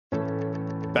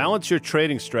Balance your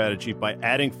trading strategy by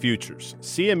adding futures.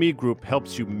 CME Group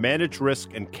helps you manage risk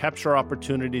and capture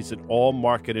opportunities in all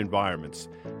market environments.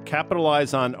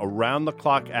 Capitalize on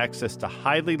around-the-clock access to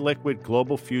highly liquid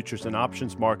global futures and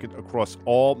options market across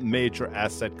all major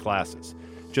asset classes.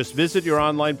 Just visit your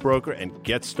online broker and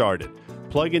get started.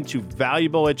 Plug into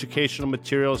valuable educational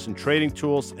materials and trading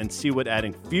tools and see what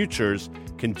adding futures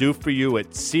can do for you at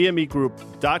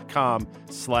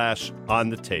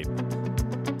cmegroup.com/onthetape.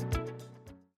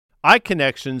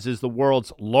 iConnections is the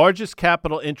world's largest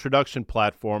capital introduction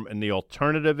platform in the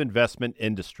alternative investment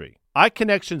industry.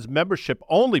 iConnections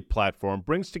membership-only platform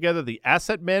brings together the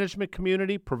asset management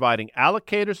community, providing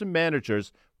allocators and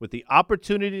managers with the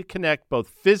opportunity to connect both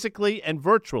physically and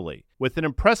virtually. With an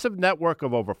impressive network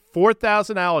of over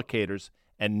 4,000 allocators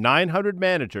and 900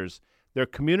 managers, their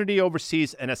community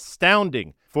oversees an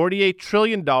astounding $48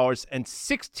 trillion and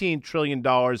 $16 trillion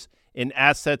in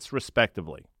assets,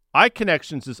 respectively.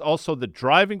 iConnections is also the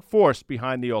driving force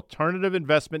behind the alternative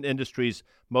investment industry's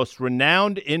most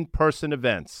renowned in-person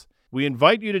events. We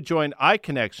invite you to join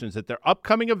iConnections at their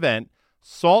upcoming event,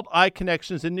 SALT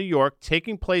iConnections in New York,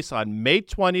 taking place on May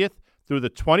 20th through the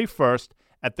 21st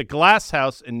at the Glass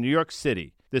House in New York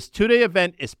City. This two-day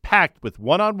event is packed with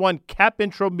one-on-one cap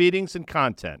intro meetings and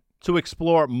content. To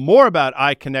explore more about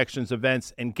iConnections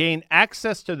events and gain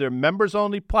access to their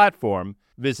members-only platform,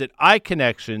 visit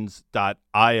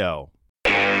iConnections.io.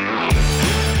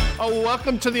 Oh,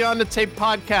 welcome to the On the Tape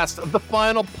podcast, the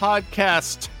final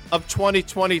podcast of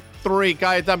 2023.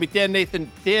 Guy Adami, Dan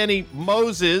Nathan, Danny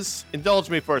Moses. Indulge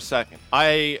me for a second.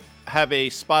 I have a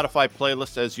Spotify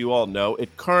playlist, as you all know.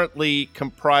 It currently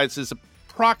comprises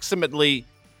approximately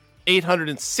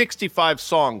 865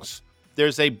 songs.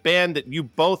 There's a band that you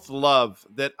both love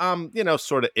that I'm,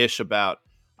 sort of ish about.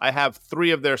 I have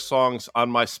 3 of their songs on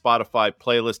my Spotify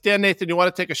playlist. Dan Nathan, you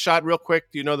want to take a shot real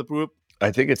quick? Do you know the group?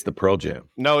 I think it's the Pearl Jam.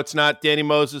 No, it's not. Danny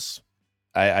Moses.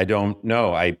 I don't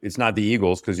know. It's not the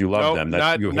Eagles because you love them.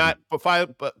 That's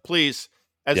but please,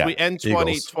 as we end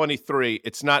 2023,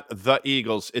 it's not the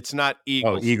Eagles. It's not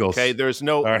Eagles. Oh, Eagles. Okay, there's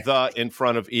no the in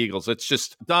front of Eagles. It's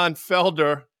just Don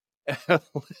Felder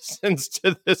listens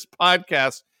to this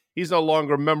podcast. He's no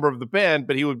longer a member of the band,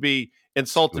 but he would be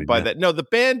insulted by that. No, the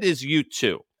band is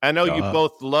U2. I know you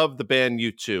both love the band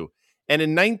U2. And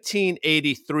in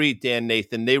 1983, Dan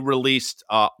Nathan, they released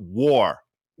War.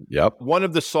 Yep. One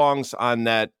of the songs on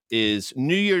that is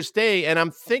New Year's Day, and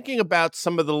I'm thinking about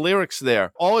some of the lyrics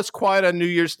there. All is quiet on New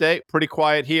Year's Day. Pretty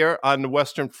quiet here on the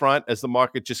Western Front as the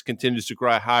market just continues to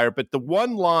grow higher. But the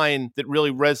one line that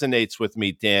really resonates with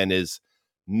me, Dan, is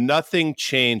nothing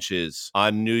changes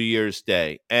on New Year's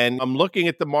Day. And I'm looking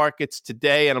at the markets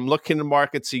today, and I'm looking at the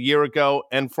markets a year ago,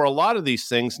 and for a lot of these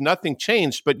things, nothing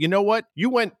changed. But you know what? You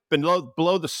went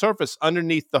below the surface,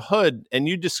 underneath the hood, and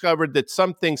you discovered that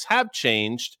some things have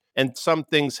changed and some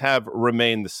things have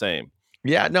remained the same.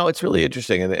 Yeah, no, it's really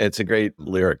interesting. And it's a great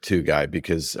lyric too, Guy,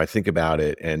 because I think about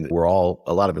it and a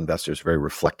lot of investors very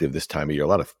reflective this time of year, a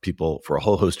lot of people for a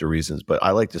whole host of reasons, but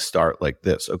I like to start like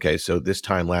this. Okay, so this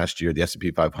time last year, the S&P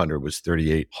 500 was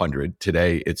 3,800.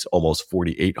 Today, it's almost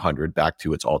 4,800, back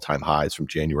to its all-time highs from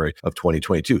January of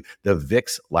 2022. The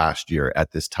VIX last year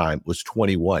at this time was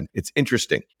 21. It's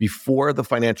interesting. Before the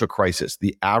financial crisis,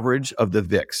 the average of the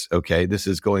VIX, okay, this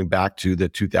is going back to the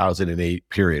 2008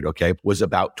 period, okay, was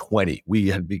about 20. We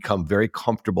had become very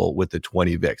comfortable with the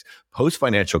 20 VIX.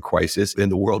 Post-financial crisis, in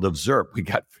the world of ZIRP, we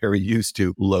got very used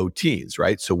to low teens,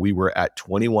 right? So we were at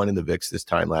 21 in the VIX this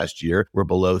time last year. We're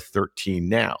below 13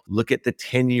 now. Look at the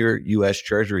 10-year U.S.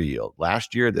 Treasury yield.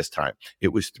 Last year, this time,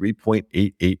 it was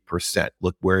 3.88%.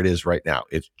 Look where it is right now.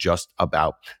 It's just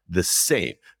about the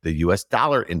same. The U.S.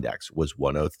 dollar index was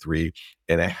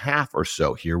 103.5 or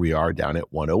so. Here we are down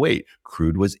at 108.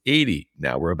 Crude was 80.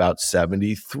 Now we're about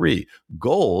 73.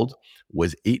 Gold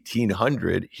was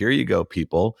 1,800. Here you go,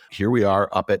 people. Here we are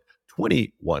up at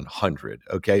 2,100.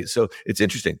 Okay, so it's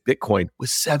interesting. Bitcoin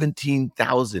was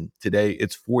 17,000. Today,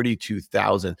 it's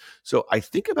 42,000. So I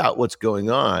think about what's going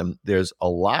on. There's a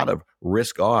lot of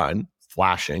risk on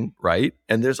flashing, right?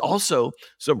 And there's also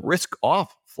some risk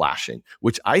off flashing,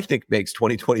 which I think makes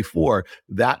 2024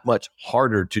 that much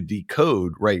harder to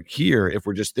decode right here if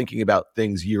we're just thinking about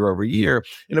things year over year.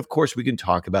 And of course, we can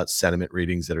talk about sentiment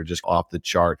readings that are just off the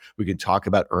chart. We can talk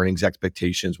about earnings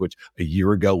expectations, which a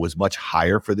year ago was much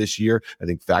higher for this year. I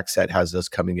think FactSet has us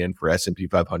coming in for S&P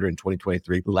 500 in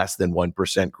 2023, less than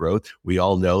 1% growth. We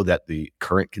all know that the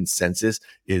current consensus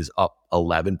is up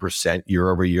 11% year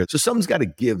over year. So something's got to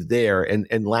give there.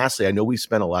 And lastly, I know we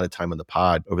spent a lot of time on the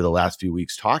pod over the last few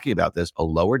weeks talking about this, a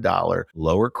lower dollar,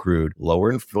 lower crude,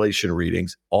 lower inflation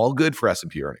readings, all good for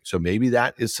S&P earnings. So maybe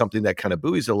that is something that kind of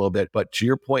buoys a little bit. But to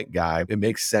your point, Guy, it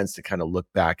makes sense to kind of look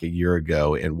back a year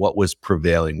ago and what was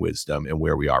prevailing wisdom and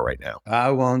where we are right now.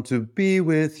 I want to be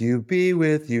with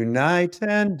you night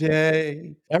and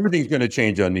day. Everything's going to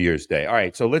change on New Year's Day. All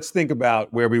right, so let's think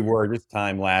about where we were this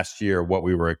time last year, what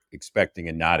we were expecting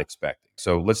and not expecting.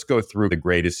 So let's go through the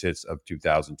greatest hits of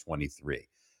 2023.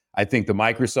 I think the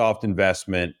Microsoft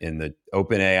investment in the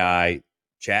OpenAI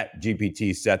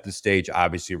ChatGPT set the stage,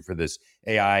 obviously, for this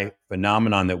AI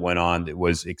phenomenon that went on that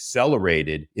was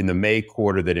accelerated in the May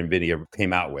quarter that NVIDIA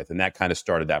came out with. And that kind of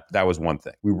started that. That was one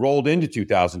thing. We rolled into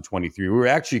 2023. We were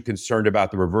actually concerned about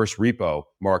the reverse repo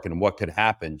market and what could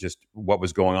happen, just what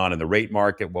was going on in the rate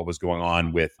market, what was going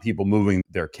on with people moving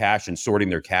their cash and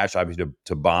sorting their cash, obviously,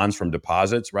 to bonds from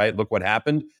deposits, right? Look what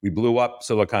happened. We blew up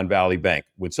Silicon Valley Bank.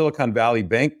 When Silicon Valley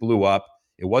Bank blew up,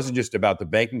 it wasn't just about the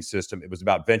banking system. It was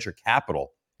about venture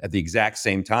capital at the exact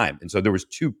same time. And so there was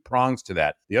two prongs to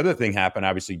that. The other thing happened,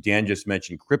 obviously, Dan just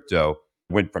mentioned crypto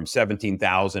went from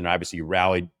 17,000, obviously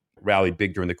rallied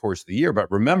big during the course of the year. But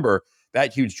remember,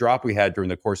 that huge drop we had during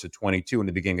the course of 22 and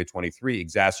the beginning of 23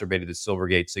 exacerbated the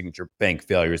Silvergate Signature Bank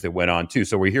failures that went on too.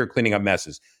 So we're here cleaning up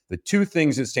messes. The two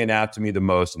things that stand out to me the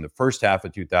most in the first half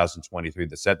of 2023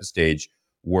 that set the stage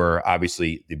were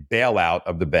obviously the bailout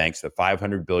of the banks, the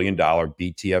 $500 billion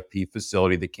BTFP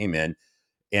facility that came in,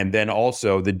 and then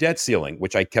also the debt ceiling,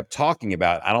 which I kept talking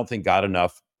about. I don't think got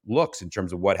enough looks in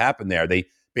terms of what happened there. They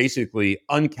basically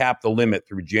uncapped the limit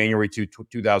through January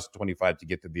 2025 to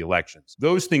get to the elections.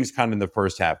 Those things kind of in the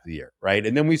first half of the year, right?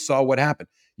 And then we saw what happened.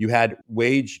 You had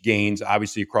wage gains,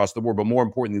 obviously, across the board, but more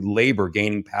importantly, labor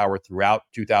gaining power throughout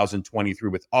 2023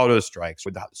 with auto strikes,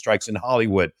 with strikes in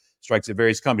Hollywood, strikes at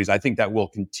various companies. I think that will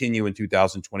continue in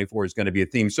 2024 is going to be a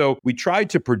theme. So we tried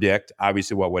to predict,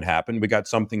 obviously, what would happen. We got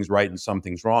some things right and some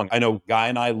things wrong. I know Guy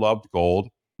and I loved gold.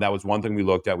 That was one thing we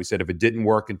looked at. We said if it didn't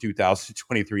work in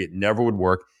 2023, it never would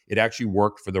work. It actually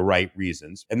worked for the right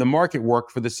reasons. And the market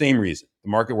worked for the same reason.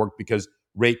 The market worked because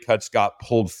rate cuts got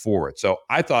pulled forward. So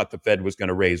I thought the Fed was going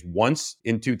to raise once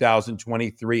in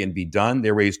 2023 and be done.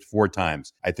 They raised 4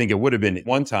 times. I think it would have been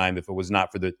one time if it was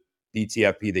not for the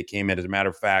BTFP that came in. As a matter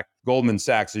of fact, Goldman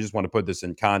Sachs, I just want to put this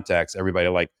in context. Everybody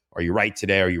like, are you right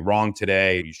today? Are you wrong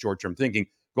today? Are you short-term thinking?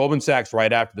 Goldman Sachs,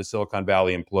 right after the Silicon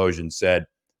Valley implosion, said,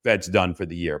 Fed's done for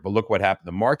the year. But look what happened.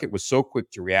 The market was so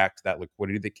quick to react to that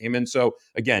liquidity that came in. So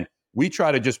again, we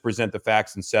try to just present the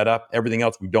facts and set up. Everything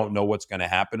else, we don't know what's going to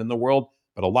happen in the world.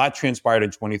 But a lot transpired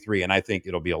in 23, and I think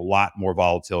it'll be a lot more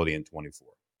volatility in 24.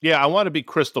 Yeah, I want to be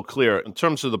crystal clear. In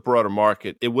terms of the broader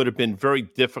market, it would have been very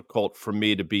difficult for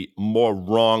me to be more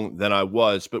wrong than I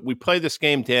was. But we play this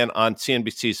game, Dan, on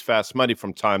CNBC's Fast Money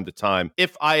from time to time.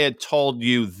 If I had told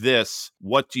you this,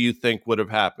 what do you think would have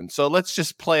happened? So let's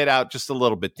just play it out just a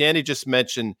little bit. Danny just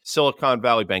mentioned Silicon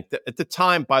Valley Bank. At the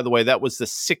time, by the way, that was the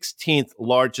 16th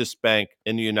largest bank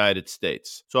in the United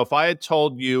States. So if I had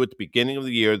told you at the beginning of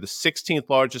the year, the 16th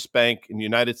largest bank in the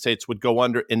United States would go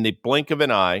under in the blink of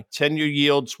an eye, 10-year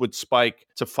yields would spike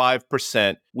to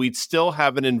 5%. We'd still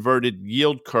have an inverted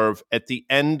yield curve at the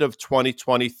end of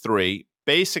 2023,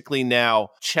 basically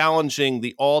now challenging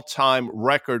the all-time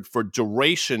record for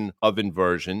duration of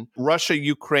inversion.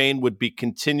 Russia-Ukraine would be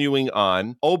continuing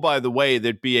on. Oh, by the way,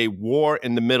 there'd be a war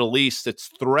in the Middle East that's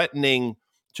threatening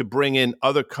to bring in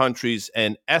other countries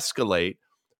and escalate.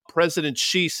 President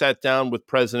Xi sat down with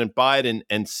President Biden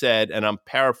and said, and I'm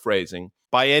paraphrasing,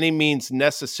 by any means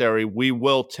necessary, we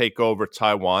will take over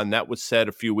Taiwan. That was said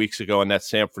a few weeks ago in that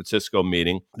San Francisco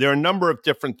meeting. There are a number of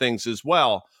different things as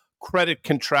well. Credit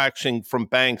contraction from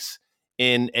banks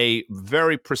in a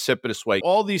very precipitous way.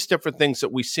 All these different things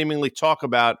that we seemingly talk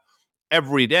about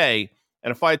every day. And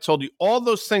if I had told you all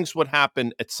those things would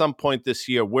happen at some point this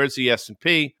year, where's the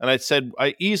S&P? And I said,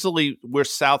 we're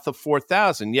south of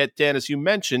 4,000. Yet, Dan, as you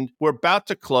mentioned, we're about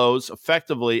to close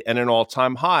effectively at an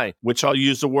all-time high, which I'll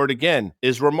use the word again,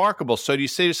 is remarkable. So do you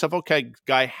say to yourself, okay,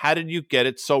 Guy, how did you get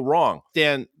it so wrong?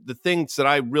 Dan, the things that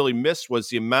I really missed was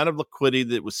the amount of liquidity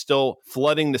that was still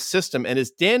flooding the system. And as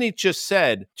Danny just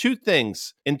said, 2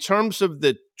 things in terms of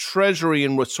the Treasury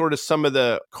and what sort of some of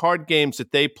the card games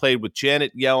that they played with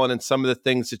Janet Yellen and some of the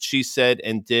things that she said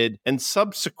and did, and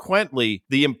subsequently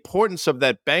the importance of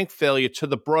that bank failure to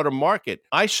the broader market.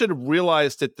 I should have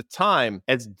realized at the time,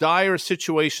 as dire a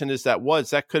situation as that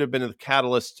was, that could have been the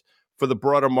catalyst for the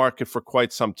broader market for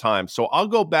quite some time. So I'll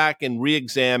go back and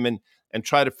re-examine and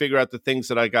try to figure out the things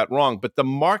that I got wrong. But the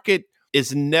market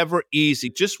is never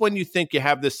easy. Just when you think you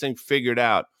have this thing figured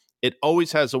out, It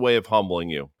always has a way of humbling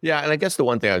you. Yeah, and I guess the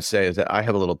one thing I would say is that I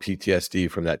have a little PTSD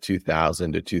from that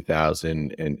 2000 to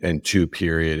 2002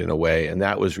 period in a way, and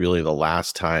that was really the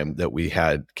last time that we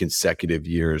had consecutive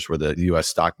years where the U.S.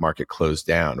 stock market closed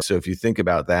down. So if you think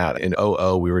about that, in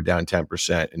 '00 we were down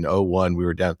 10%, in '01 we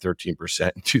were down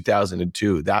 13%, in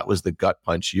 2002 that was the gut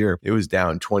punch year. It was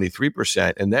down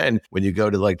 23%, and then when you go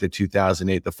to like the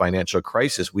 2008, the financial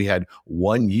crisis, we had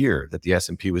 1 year that the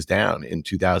S&P was down. In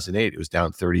 2008, it was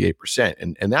down 38%.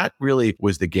 And that really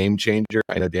was the game changer.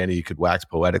 I know, Danny, you could wax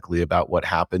poetically about what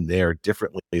happened there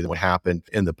differently than what happened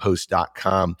in the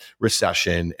post-dot-com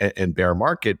recession and bear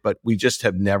market, but we just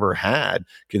have never had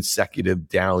consecutive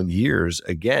down years.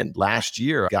 Again, last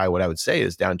year, guy, what I would say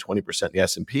is down 20% in the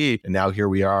S&P, and now here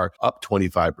we are up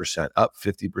 25%, up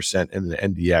 50% in the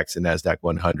NDX and NASDAQ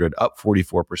 100, up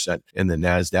 44% in the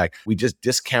NASDAQ. We just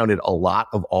discounted a lot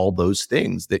of all those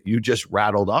things that you just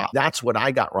rattled off. That's what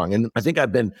I got wrong. And I think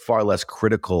I've been far less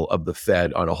critical of the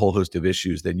Fed on a whole host of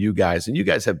issues than you guys. And you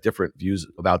guys have different views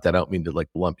about that. I don't mean to like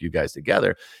lump you guys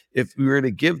together. If we were to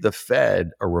give the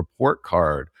Fed a report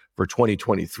card for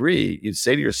 2023, you'd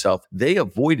say to yourself, they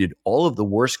avoided all of the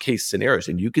worst case scenarios.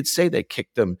 And you could say they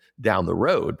kicked them down the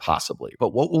road, possibly. But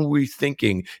what were we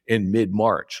thinking in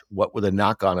mid-March? What were the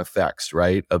knock-on effects,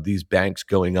 right, of these banks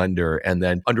going under and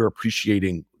then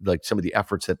underappreciating like some of the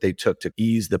efforts that they took to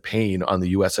ease the pain on the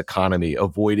US economy,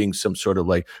 avoiding some sort of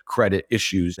like credit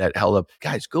issues that held up.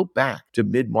 Guys, go back to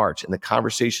mid-March and the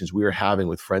conversations we were having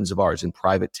with friends of ours in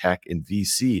private tech and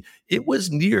VC. It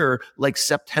was near like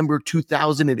September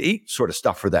 2008 sort of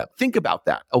stuff for them. Think about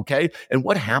that, okay? And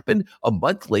what happened a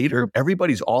month later?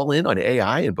 Everybody's all in on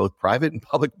AI in both private and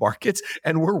public markets,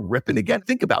 and we're ripping again.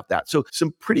 Think about that. So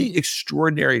some pretty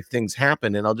extraordinary things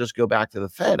happen. And I'll just go back to the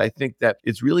Fed. I think that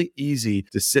it's really easy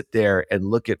to sit there and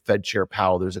look at Fed Chair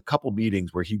Powell. There's a couple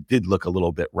meetings where he did look a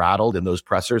little bit rattled in those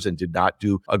pressers and did not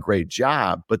do a great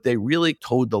job, but they really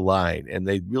towed the line and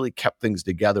they really kept things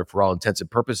together for all intents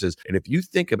and purposes. And if you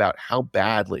think about how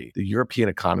badly the European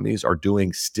economies are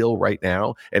doing still right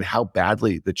now and how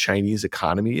badly the Chinese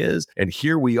economy is, and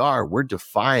here we are, we're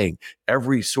defying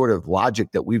every sort of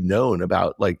logic that we've known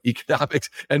about like economics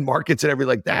and markets and everything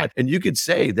like that. And you could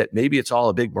say that maybe it's all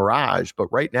a big mirage, but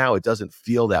right now it doesn't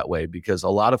feel that way because a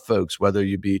lot of folks, whether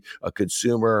you be a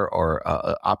consumer or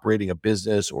operating a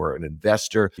business or an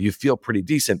investor, you feel pretty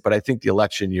decent. But I think the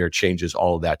election year changes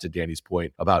all of that, to Danny's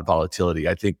point about volatility.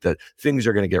 I think that things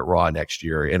are going to get raw next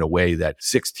year in a way that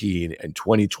 16 and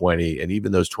 2020 and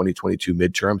even those 2022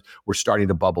 midterms were starting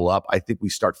to bubble up. I think we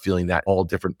start feeling that all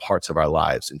different parts of our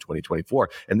lives in 2024.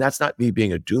 And that's not me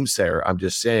being a doomsayer. I'm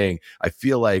just saying I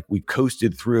feel like we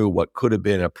coasted through what could have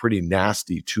been a pretty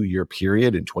nasty 2-year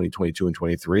period in 2022 and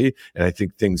 23. And I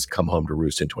think things come home to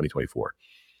roost in 2024.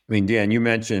 I mean, Dan, you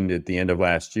mentioned at the end of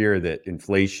last year that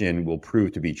inflation will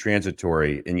prove to be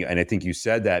transitory. And I think you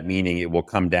said that, meaning it will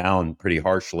come down pretty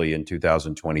harshly in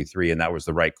 2023. And that was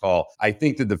the right call. I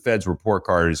think that the Fed's report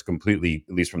card is completely,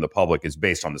 at least from the public, is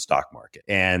based on the stock market.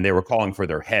 And they were calling for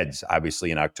their heads,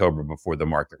 obviously, in October before the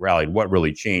market rallied. What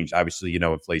really changed? Obviously,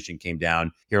 inflation came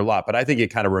down here a lot. But I think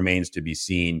it kind of remains to be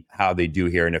seen how they do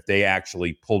here. And if they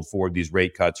actually pulled forward these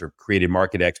rate cuts or created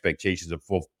market expectations of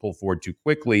pull forward too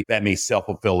quickly, that may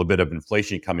self-fulfill a bit of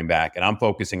inflation coming back. And I'm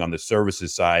focusing on the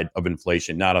services side of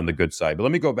inflation, not on the good side. But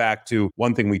let me go back to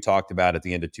one thing we talked about at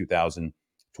the end of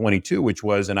 2022, which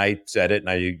was, and I said it, and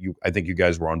I think you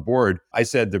guys were on board. I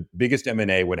said the biggest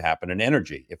M&A would happen in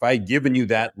energy. If I had given you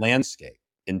that landscape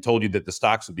and told you that the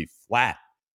stocks would be flat,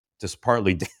 just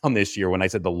partly down this year, when I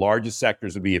said the largest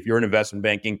sectors would be, if you're in investment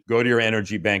banking, go to your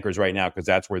energy bankers right now, because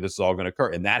that's where this is all going to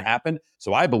occur. And that happened.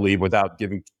 So I believe, without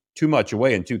giving too much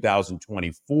away, in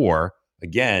 2024,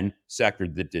 again, sector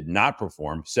that did not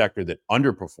perform, sector that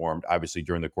underperformed, obviously,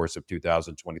 during the course of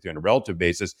 2023 on a relative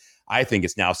basis. I think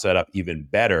it's now set up even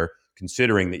better,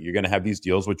 considering that you're going to have these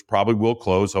deals, which probably will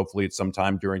close, hopefully at some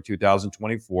time during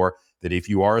 2024, that if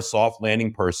you are a soft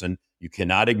landing person, you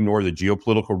cannot ignore the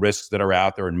geopolitical risks that are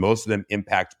out there, and most of them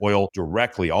impact oil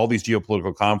directly. All these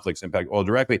geopolitical conflicts impact oil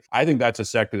directly. I think that's a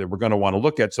sector that we're going to want to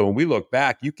look at. So when we look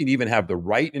back, you can even have the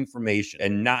right information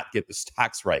and not get the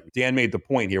stocks right. Dan made the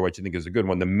point here, which I think is a good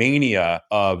one. The mania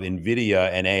of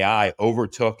NVIDIA and AI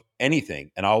overtook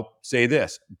anything. And I'll say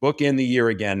this, bookend the year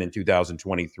again in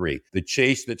 2023. The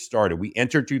chase that started, we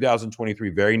entered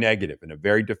 2023 very negative in a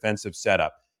very defensive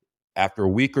setup. After a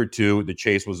week or two, the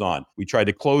chase was on. We tried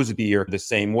to close the year the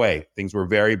same way. Things were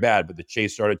very bad, but the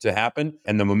chase started to happen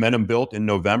and the momentum built in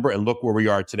November, and look where we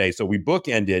are today. So we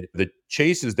bookended the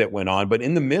chases that went on, but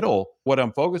in the middle, what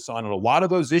I'm focused on, and a lot of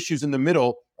those issues in the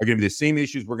middle are going to be the same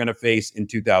issues we're going to face in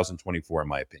 2024, in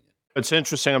my opinion. It's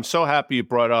interesting. I'm so happy you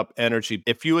brought up energy.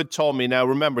 If you had told me, now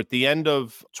remember, at the end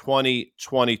of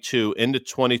 2022 into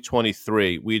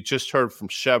 2023, we had just heard from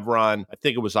Chevron. I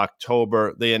think it was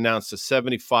October. They announced a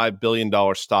 $75 billion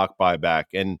stock buyback.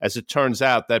 And as it turns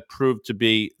out, that proved to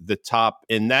be the top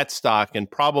in that stock and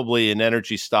probably in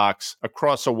energy stocks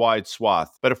across a wide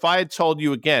swath. But if I had told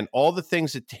you again, all the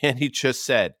things that Danny just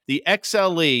said, the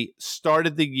XLE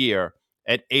started the year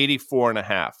at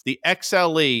 84.5. The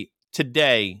XLE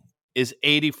today is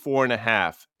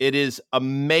 84.5. It is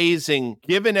amazing.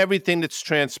 Given everything that's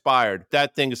transpired,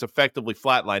 that thing is effectively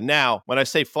flatline. Now, when I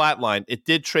say flatline, it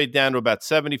did trade down to about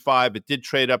 75. It did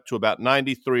trade up to about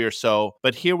 93 or so.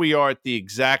 But here we are at the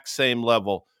exact same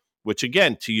level, which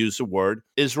again, to use a word,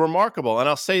 is remarkable. And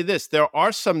I'll say this, there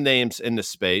are some names in the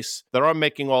space that are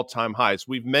making all-time highs.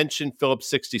 We've mentioned Phillips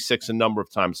 66 a number of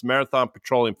times. Marathon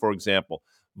Petroleum, for example.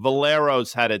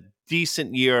 Valero's had a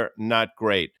decent year, not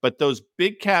great. But those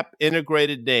big cap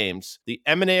integrated names, the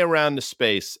M&A around the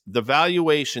space, the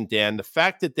valuation, Dan, the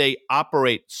fact that they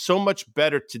operate so much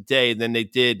better today than they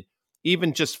did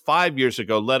even just 5 years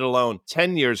ago, let alone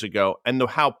 10 years ago, and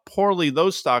how poorly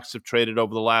those stocks have traded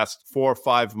over the last 4 or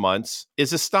 5 months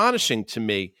is astonishing to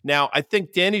me. Now, I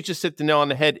think Danny just hit the nail on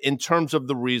the head in terms of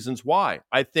the reasons why.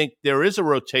 I think there is a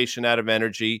rotation out of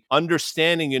energy,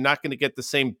 understanding you're not going to get the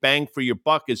same bang for your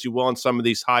buck as you will on some of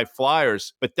these high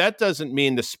flyers, but that doesn't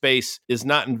mean the space is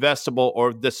not investable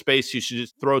or the space you should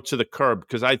just throw to the curb,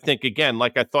 because I think, again,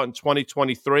 like I thought in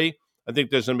 2023, I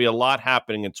think there's going to be a lot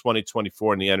happening in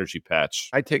 2024 in the energy patch.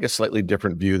 I take a slightly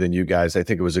different view than you guys. I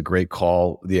think it was a great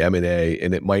call, the M&A,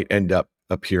 and it might end up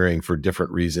appearing for different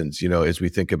reasons. You know, as we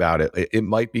think about it, it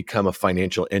might become a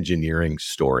financial engineering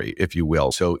story, if you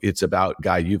will. So it's about,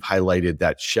 Guy, you've highlighted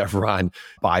that Chevron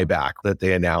buyback that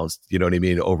they announced, you know what I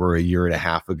mean, over a year and a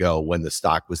half ago when the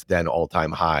stock was then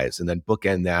all-time highs, and then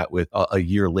bookend that with a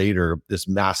year later, this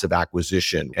massive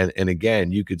acquisition. And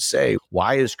again, you could say,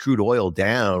 why is crude oil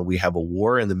down? We have a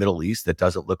war in the Middle East that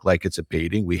doesn't look like it's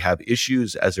abating. We have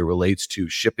issues as it relates to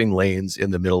shipping lanes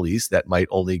in the Middle East that might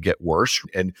only get worse.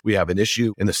 And we have an issue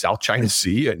in the South China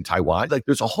Sea and Taiwan. Like,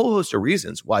 there's a whole host of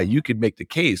reasons why you could make the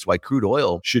case why crude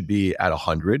oil should be at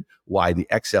 100, why the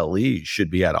XLE should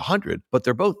be at 100, but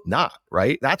they're both not,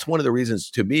 right? That's one of the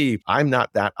reasons, to me, I'm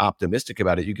not that optimistic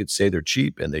about it. You could say they're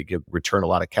cheap and they return a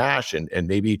lot of cash and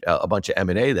maybe a bunch of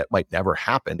M&A that might never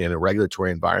happen in a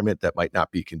regulatory environment that might not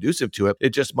be conducive to it. It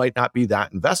just might not be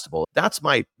that investable. That's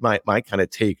my kind of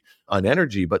take on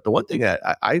energy. But the one thing that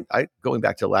I going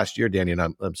back to last year, Danny, and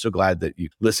I'm so glad that you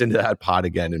listened to that pod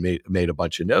again and made a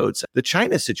bunch of notes. The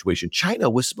China situation, China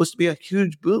was supposed to be a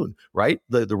huge boon, right?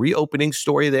 The reopening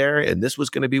story there, and this was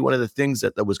going to be one of the things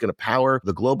that was going to power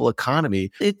the global economy.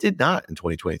 It did not in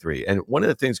 2023. And one of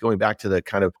the things, going back to the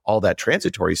kind of all that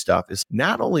transitory stuff, is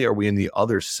not only are we in the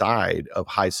other side of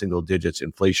high single digits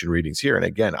inflation readings here, and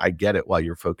again, I get it while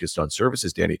you're focused on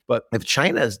services, Danny, but if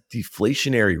China's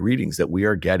deflationary readings that we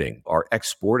are getting are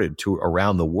exported to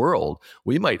around the world,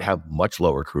 we might have much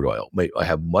lower crude oil, might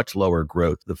have much lower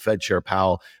growth. The Fed Chair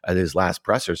Powell at his last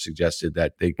presser suggested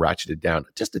that they ratcheted down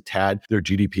just a tad their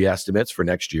GDP estimates for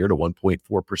next year to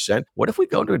 1.4%. What if we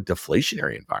go into a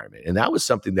deflationary environment? And that was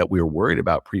something that we were worried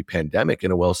about pre-pandemic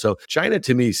in a way. So China,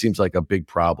 to me, seems like a big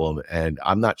problem. And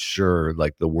I'm not sure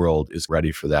like the world is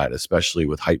ready for that, especially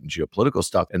with heightened geopolitical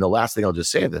stuff. And the last thing I'll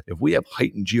just say is that if we have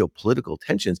heightened geopolitical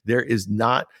tensions, there is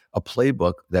not a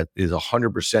playbook that is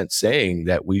 100% saying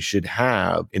that we should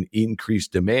have an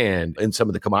increased demand in some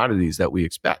of the commodities that we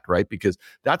expect, right? Because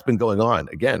that's been going on,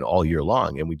 again, all year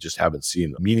long, and we just haven't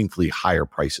seen meaningfully higher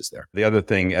prices there. The other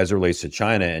thing, as it relates to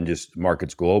China and just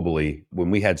markets globally,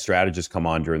 when we had strategists come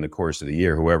on during the course of the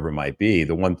year, whoever it might be,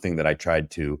 the one thing that I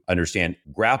tried to understand,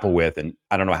 grapple with, and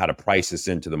I don't know how to price this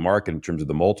into the market in terms of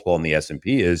the multiple on the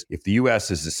S&P, is if the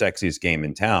U.S. is the sexiest game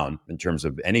in town in terms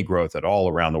of any growth at all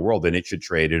around the world, then it should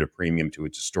trade at a premium to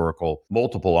its historical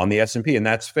multiple on the S&P, and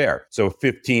that's fair. So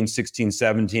 15, 16,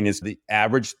 17 is the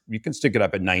average. You can stick it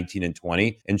up at 19 and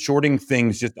 20, and shorting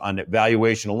things just on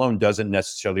valuation alone doesn't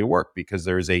necessarily work because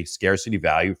there is a scarcity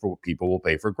value for what people will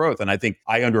pay for growth. And I think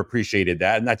I underappreciated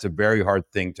that, and that's a very hard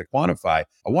thing to quantify.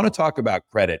 I want to talk about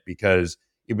credit because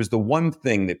it was the one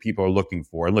thing that people are looking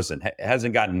for. And listen, it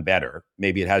hasn't gotten better.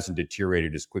 Maybe it hasn't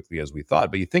deteriorated as quickly as we thought.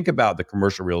 But you think about the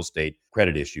commercial real estate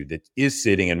credit issue that is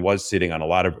sitting and was sitting on a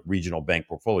lot of regional bank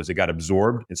portfolios. It got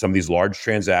absorbed in some of these large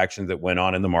transactions that went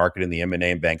on in the market in the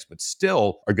M&A and banks, but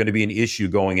still are going to be an issue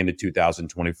going into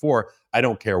 2024. I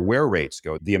don't care where rates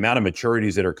go. The amount of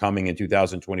maturities that are coming in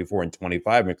 2024 and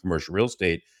 25 in commercial real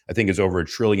estate, I think, is over $1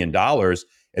 trillion.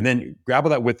 And then grapple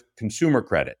that with consumer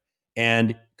credit.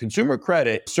 And consumer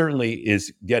credit certainly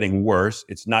is getting worse.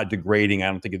 It's not degrading, I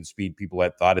don't think, at the speed people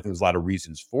had thought. I think there's a lot of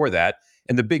reasons for that.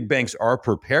 And the big banks are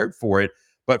prepared for it.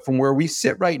 But from where we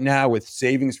sit right now with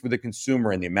savings for the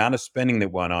consumer and the amount of spending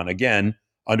that went on, again,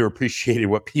 underappreciated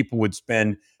what people would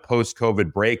spend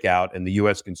post-COVID breakout, and the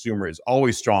U.S. consumer is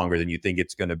always stronger than you think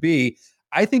it's going to be.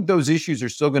 I think those issues are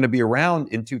still going to be around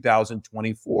in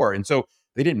 2024. And so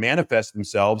they didn't manifest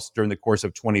themselves during the course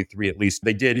of 23, at least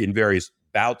they did in various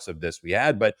bouts of this we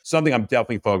had, but something I'm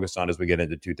definitely focused on as we get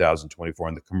into 2024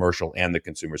 on the commercial and the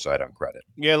consumer side on credit.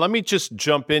 Yeah, let me just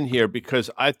jump in here because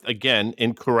again,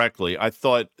 incorrectly, I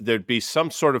thought there'd be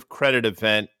some sort of credit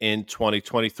event in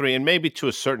 2023, and maybe to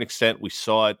a certain extent we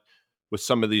saw it with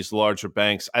some of these larger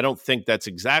banks. I don't think that's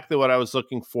exactly what I was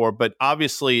looking for, but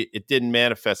obviously it didn't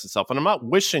manifest itself. And I'm not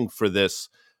wishing for this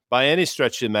by any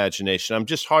stretch of the imagination. I'm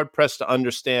just hard-pressed to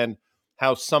understand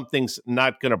how something's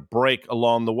not going to break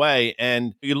along the way.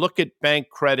 And you look at bank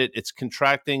credit, it's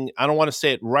contracting, I don't want to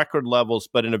say at record levels,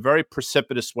 but in a very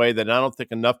precipitous way that I don't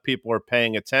think enough people are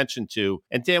paying attention to.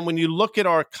 And Dan, when you look at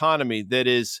our economy that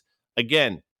is,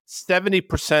 again,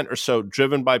 70% or so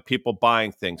driven by people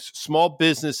buying things, small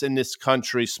business in this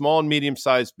country, small and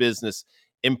medium-sized business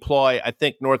employ, I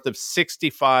think, north of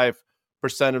 65%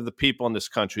 of the people in this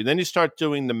country. Then you start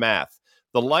doing the math.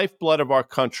 The lifeblood of our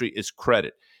country is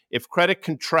credit. If credit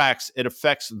contracts, it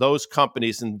affects those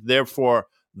companies and therefore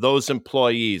those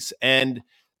employees. And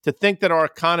to think that our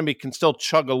economy can still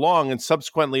chug along and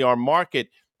subsequently our market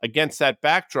against that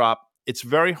backdrop, it's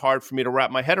very hard for me to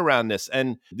wrap my head around this.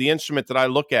 And the instrument that I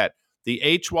look at, the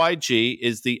HYG,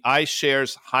 is the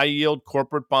iShares High Yield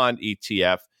Corporate Bond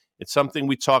ETF. It's something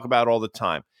we talk about all the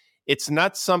time. It's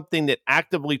not something that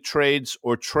actively trades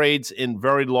or trades in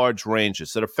very large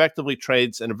ranges. It effectively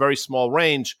trades in a very small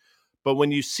range. But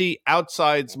when you see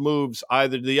outsides moves,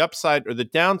 either to the upside or the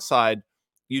downside,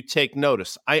 you take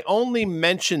notice. I only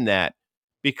mention that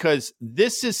because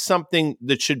this is something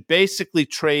that should basically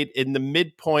trade in the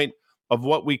midpoint of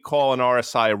what we call an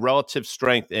RSI, a relative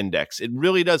strength index. It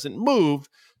really doesn't move,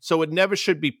 so it never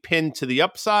should be pinned to the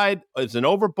upside as an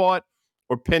overbought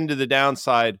or pinned to the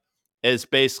downside as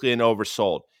basically an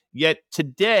oversold. Yet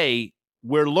today,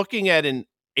 we're looking at an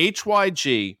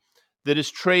HYG that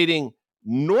is trading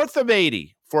north of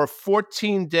 80 for a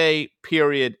 14-day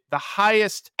period, the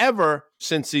highest ever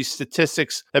since these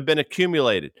statistics have been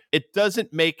accumulated. It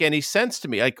doesn't make any sense to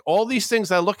me. Like all these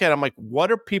things I look at, I'm like,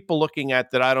 what are people looking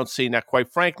at that I don't see? Now,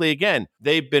 quite frankly, again,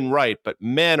 they've been right. But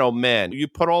man, oh man, you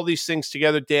put all these things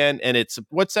together, Dan, and it's,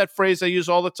 what's that phrase I use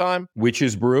all the time?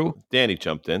 Witch's brew. Danny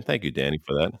jumped in. Thank you, Danny,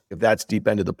 for that. If that's deep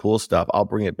end of the pool stuff, I'll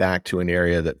bring it back to an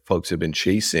area that folks have been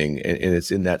chasing, and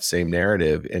it's in that same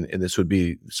narrative. And this would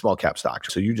be small cap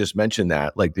stocks. So you just mentioned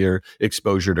that, like their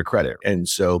exposure to credit. And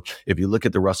so if you look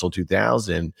at the Russell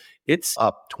 2000, it's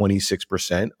up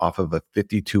 26% off of a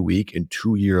 52-week and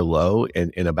 2-year low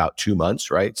in about 2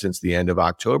 months, right, since the end of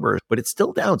October. But it's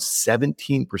still down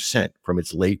 17% from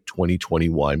its late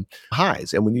 2021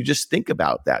 highs. And when you just think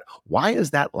about that, why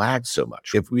is that lag so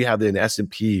much? If we have an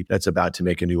S&P that's about to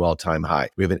make a new all-time high,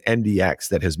 we have an NDX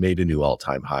that has made a new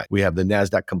all-time high, we have the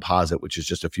NASDAQ Composite, which is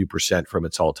just a few percent from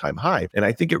its all-time high. And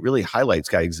I think it really highlights,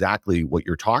 Guy, exactly what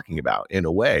you're talking about in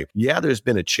a way. Yeah, there's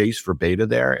been a chase for beta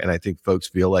there. And I think folks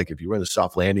feel like if you were in the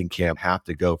soft landing camp, have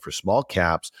to go for small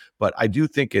caps. But I do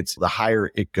think it's the higher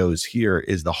it goes here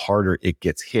is the harder it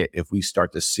gets hit if we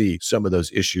start to see some of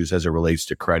those issues as it relates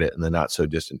to credit in the not so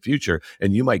distant future.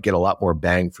 And you might get a lot more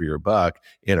bang for your buck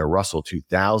in a Russell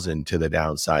 2000 to the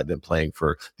downside than playing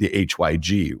for the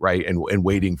HYG, right? And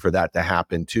waiting for that to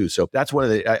happen too. So that's one of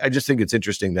the, I just think it's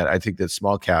interesting that I think that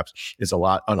small caps is a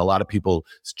lot on a lot of people's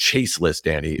chase list,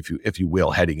 Danny, if you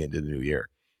will, heading into the new year.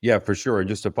 Yeah, for sure. And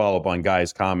just to follow up on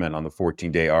Guy's comment on the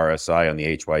 14-day RSI on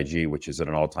the HYG, which is at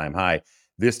an all-time high,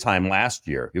 this time last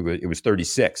year, it was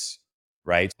 36,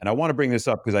 right? And I want to bring this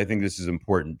up because I think this is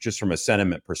important just from a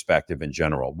sentiment perspective in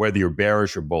general, whether you're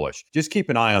bearish or bullish. Just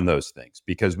keep an eye on those things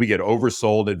because we get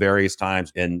oversold at various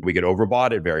times and we get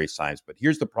overbought at various times. But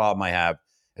here's the problem I have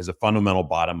as a fundamental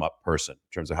bottom-up person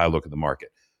in terms of how I look at the market.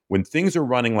 When things are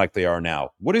running like they are now,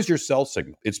 what is your sell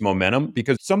signal? It's momentum,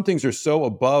 because some things are so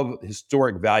above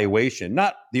historic valuation,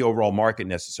 not the overall market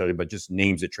necessarily, but just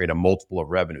names that trade a multiple of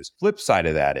revenues. Flip side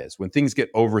of that is when things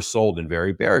get oversold and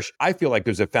very bearish, I feel like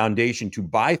there's a foundation to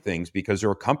buy things because there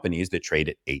are companies that trade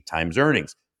at 8 times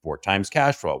earnings, 4 times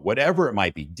cash flow, whatever it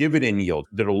might be, dividend yield,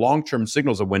 that are long-term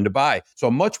signals of when to buy. So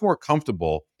I'm much more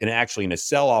comfortable actually in a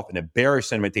sell-off and a bearish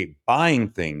sentiment tape buying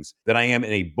things than I am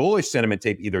in a bullish sentiment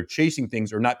tape either chasing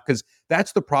things or not, because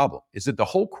that's the problem, is that the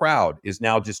whole crowd is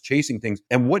now just chasing things.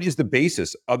 And what is the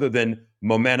basis other than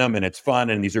momentum and it's fun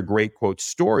and these are great, quote,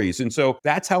 stories? And so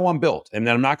that's how I'm built. And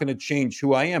then I'm not going to change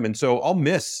who I am. And so I'll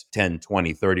miss 10,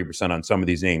 20, 30% on some of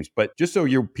these names. But just so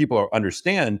your people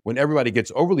understand, when everybody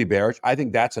gets overly bearish, I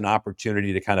think that's an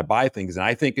opportunity to kind of buy things. And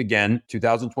I think, again,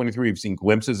 2023, we've seen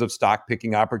glimpses of stock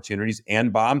picking opportunities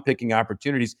and bond picking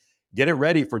opportunities. Get it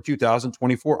ready for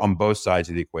 2024 on both sides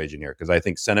of the equation here, because I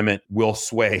think sentiment will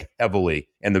sway heavily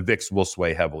and the VIX will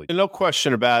sway heavily. No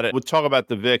question about it. We'll talk about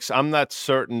the VIX. I'm not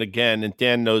certain, again, and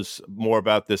Dan knows more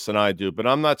about this than I do, but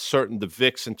I'm not certain the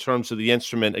VIX in terms of the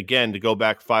instrument, again, to go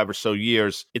back 5 or so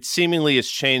years, it seemingly has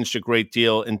changed a great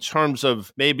deal in terms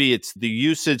of maybe it's the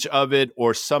usage of it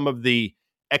or some of the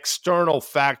external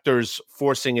factors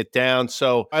forcing it down.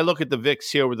 So I look at the VIX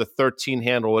here with a 13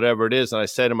 handle, whatever it is, and I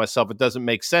say to myself, it doesn't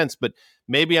make sense. But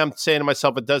maybe I'm saying to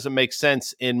myself, it doesn't make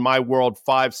sense in my world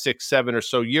 5, 6, 7 or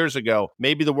so years ago.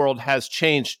 Maybe the world has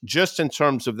changed just in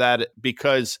terms of that,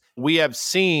 because we have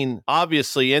seen,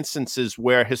 obviously, instances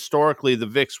where historically the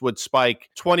VIX would spike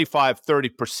 25,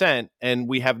 30%, and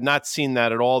we have not seen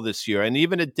that at all this year. And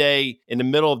even a day in the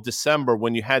middle of December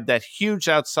when you had that huge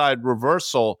outside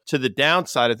reversal to the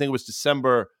downside, I think it was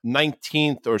December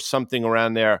 19th or something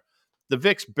around there, the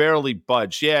VIX barely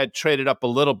budged. Yeah, it traded up a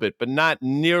little bit, but not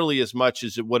nearly as much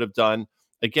as it would have done,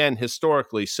 again,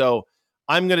 historically. So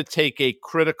I'm going to take a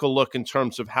critical look in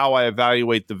terms of how I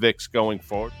evaluate the VIX going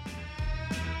forward.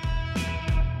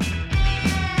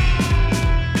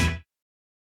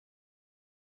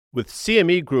 With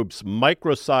CME Group's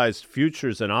micro-sized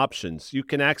futures and options, you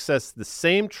can access the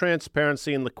same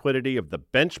transparency and liquidity of the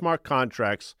benchmark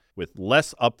contracts with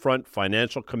less upfront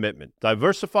financial commitment.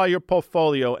 Diversify your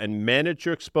portfolio and manage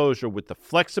your exposure with the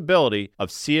flexibility of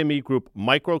CME Group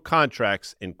micro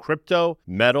contracts in crypto,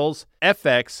 metals,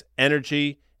 FX,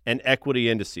 energy, and equity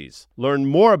indices. Learn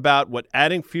more about what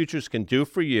adding futures can do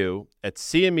for you at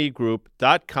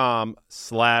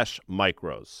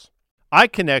cmegroup.com/micros.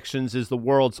 iConnections is the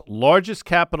world's largest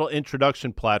capital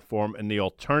introduction platform in the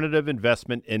alternative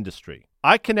investment industry.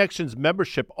 iConnections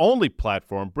membership-only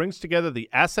platform brings together the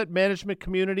asset management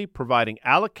community, providing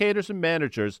allocators and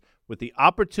managers with the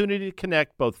opportunity to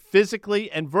connect both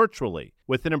physically and virtually.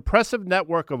 With an impressive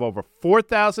network of over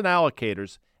 4,000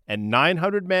 allocators and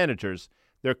 900 managers,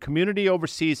 their community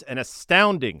oversees an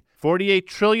astounding $48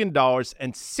 trillion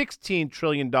and $16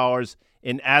 trillion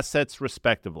in assets,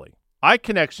 respectively.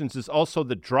 iConnections is also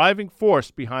the driving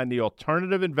force behind the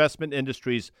alternative investment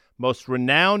industry's most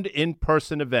renowned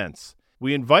in-person events.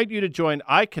 We invite you to join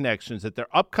iConnections at their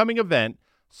upcoming event,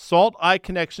 SALT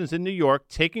iConnections in New York,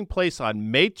 taking place on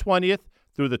May 20th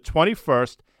through the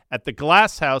 21st at the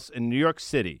Glass House in New York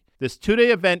City. This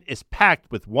 2-day event is packed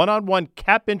with one-on-one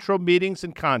cap intro meetings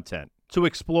and content. To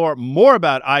explore more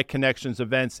about iConnections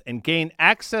events and gain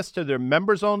access to their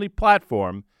members-only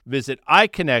platform, visit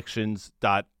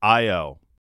iConnections.io.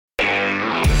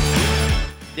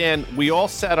 Dan, we all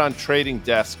sat on trading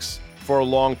desks for a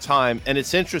long time, and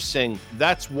it's interesting,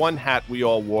 that's one hat we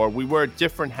all wore. We wear a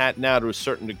different hat now to a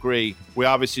certain degree. We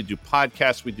obviously do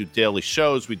podcasts, we do daily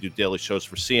shows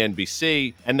for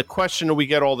CNBC, and the question that we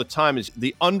get all the time is,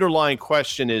 the underlying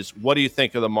question is, what do you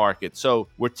think of the market? So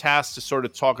we're tasked to sort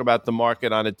of talk about the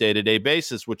market on a day-to-day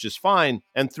basis, which is fine,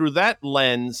 and through that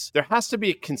lens, there has to be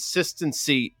a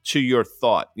consistency to your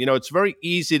thought. You know, it's very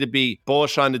easy to be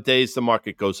bullish on the days the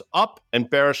market goes up and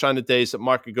bearish on the days that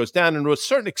market goes down, and to a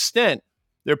certain extent,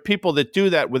 there are people that do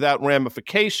that without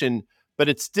ramification, but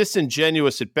it's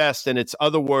disingenuous at best, and it's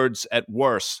other words at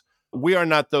worst. We are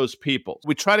not those people.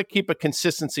 We try to keep a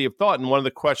consistency of thought, and one of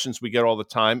the questions we get all the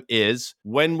time is,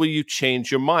 when will you change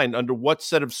your mind? Under what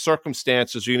set of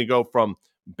circumstances are you going to go from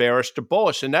bearish to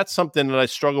bullish? And that's something that I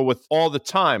struggle with all the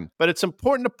time. But it's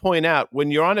important to point out, when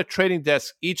you're on a trading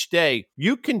desk each day,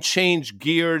 you can change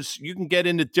gears, you can get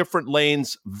into different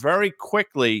lanes very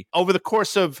quickly over the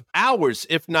course of hours,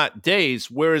 if not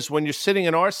days. Whereas when you're sitting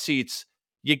in our seats,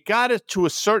 you got to a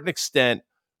certain extent,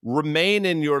 remain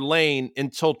in your lane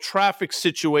until traffic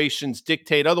situations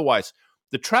dictate otherwise.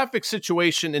 The traffic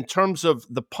situation in terms of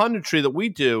the punditry that we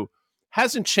do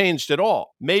hasn't changed at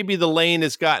all. Maybe the lane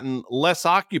has gotten less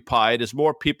occupied as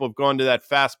more people have gone to that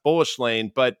fast bullish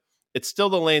lane, but it's still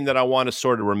the lane that I want to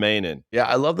sort of remain in. Yeah,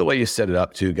 I love the way you set it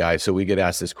up too, guys. So we get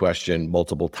asked this question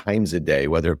multiple times a day,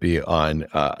 whether it be on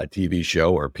a TV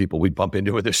show or people we bump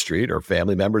into in the street or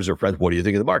family members or friends. What do you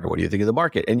think of the market? What do you think of the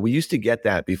market? And we used to get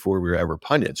that before we were ever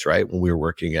pundits, right? When we were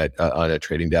working at on a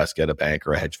trading desk at a bank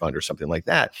or a hedge fund or something like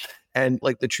that. And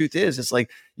like the truth is, it's like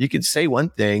you could say one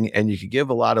thing and you could give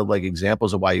a lot of like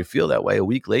examples of why you feel that way. A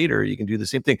week later, you can do the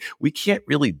same thing. We can't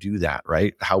really do that,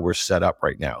 right? How we're set up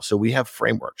right now. So we have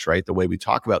frameworks, right? The way we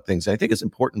talk about things. And I think it's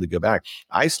important to go back.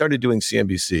 I started doing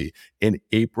CNBC in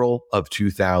April of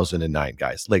 2009,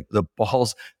 guys. Like the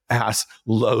balls ass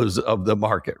lows of the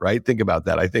market, right? Think about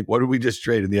that. I think, what did we just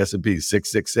trade in the S&P?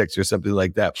 666 or something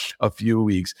like that a few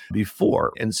weeks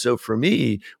before. And so for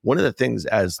me, one of the things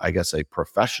as, I guess, a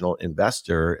professional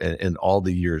investor in all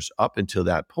the years up until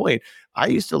that point, I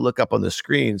used to look up on the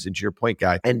screens, and to your point,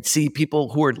 Guy, and see people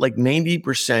who are like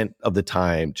 90% of the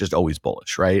time just always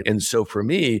bullish, right? And so for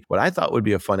me, what I thought would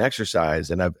be a fun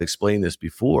exercise, and I've explained this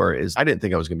before, is I didn't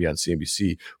think I was going to be on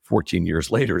CNBC 14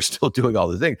 years later, still doing all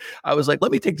the things. I was like,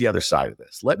 let me take the other side of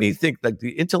this. Let me think like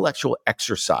the intellectual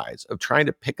exercise of trying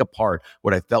to pick apart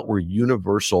what I felt were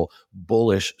universal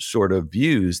bullish sort of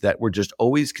views that were just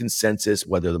always consensus,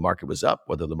 whether the market was up,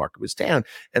 whether the market was down.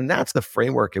 And that's the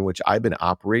framework in which I've been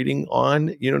operating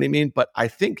on, you know what I mean? But I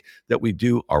think that we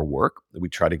do our work. We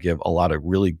try to give a lot of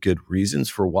really good reasons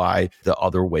for why the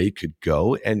other way could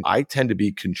go. And I tend to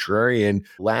be contrarian.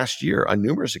 Last year on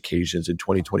numerous occasions in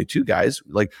 2022, guys,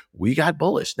 like we got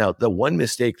bullish. Now, the one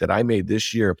mistake that I made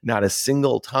this year, not a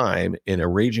single time in a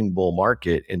raging bull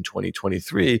market in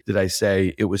 2023 did I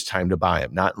say it was time to buy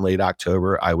them. Not in late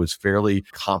October. I was fairly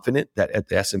confident that at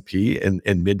the S&P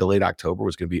in mid to late October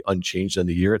was going to be unchanged on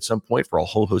the year at some point for a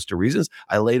whole host of reasons.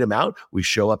 I laid them out. We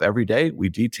show up every day. We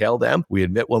detail them. We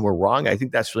admit when we're wrong. I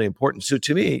think that's really important. So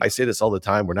to me, I say this all the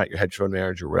time. We're not your hedge fund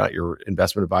manager. We're not your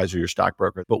investment advisor, your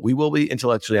stockbroker, but we will be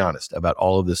intellectually honest about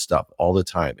all of this stuff all the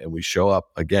time. And we show up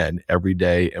again every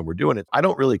day and we're doing it. I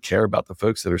don't really care about the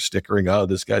folks that are stickering, oh,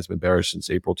 this guy's been bearish since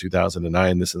April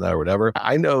 2009, this and that or whatever.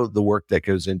 I know the work that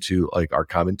goes into like our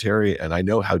commentary, and I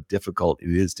know how difficult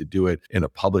it is to do it in a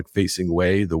public facing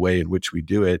way, the way in which we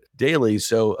do it daily.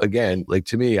 So again, like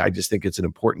to me, I just think it's an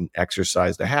important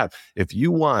exercise to have. If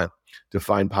you want to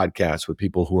find podcasts with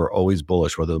people who are always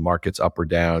bullish, whether the market's up or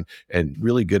down, and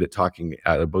really good at talking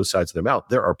out of both sides of their mouth,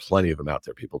 there are plenty of them out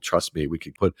there. People, trust me, we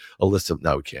could put a list of,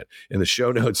 no, we can't, in the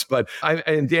show notes. But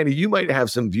and Danny, you might have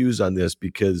some views on this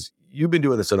because you've been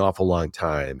doing this an awful long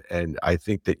time. And I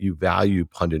think that you value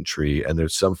punditry. And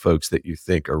there's some folks that you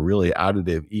think are really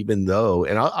additive, even though,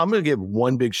 and I'm going to give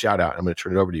one big shout out. I'm going to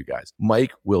turn it over to you guys.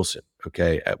 Mike Wilson,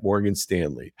 okay, at Morgan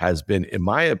Stanley has been, in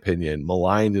my opinion,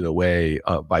 maligned in a way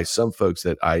by some folks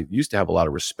that I used to have a lot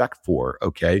of respect for.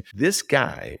 Okay. This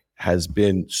guy has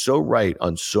been so right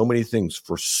on so many things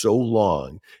for so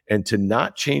long, and to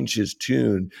not change his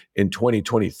tune in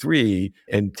 2023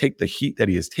 and take the heat that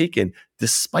he has taken,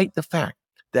 despite the fact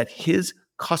that his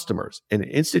customers, an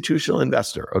institutional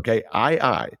investor, okay,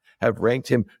 II, have ranked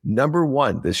him number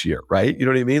one this year, right? You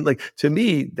know what I mean? Like, to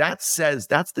me, that says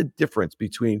that's the difference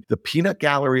between the peanut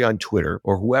gallery on Twitter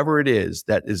or whoever it is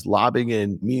that is lobbing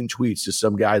in mean tweets to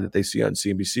some guy that they see on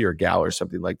CNBC or Gal or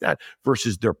something like that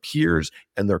versus their peers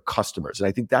and their customers. And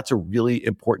I think that's a really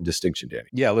important distinction, Danny.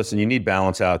 Yeah, listen, you need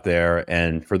balance out there.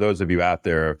 And for those of you out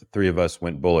there, if the three of us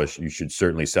went bullish, you should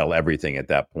certainly sell everything at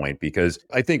that point, because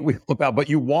I think we flip out, but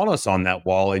you want us on that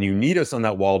wall and you need us on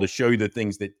that wall to show you the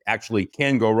things that actually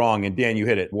can go wrong. And Dan, you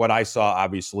hit it. What I saw,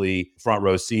 obviously, front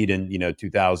row seat in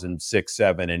 2006,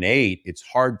 7, and 8, it's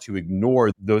hard to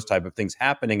ignore those type of things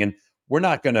happening. And we're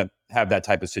not going to have that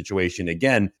type of situation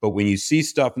again. But when you see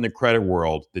stuff in the credit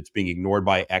world that's being ignored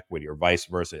by equity or vice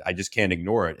versa, I just can't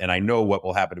ignore it. And I know what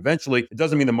will happen eventually. It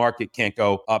doesn't mean the market can't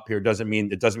go up here. It doesn't mean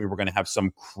we're going to have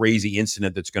some crazy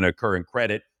incident that's going to occur in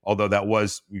credit. Although that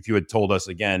was, if you had told us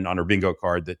again on our bingo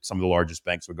card that some of the largest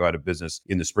banks would go out of business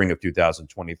in the spring of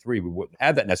 2023, we wouldn't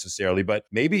have that necessarily. But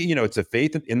maybe, it's a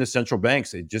faith in the central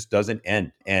banks. It just doesn't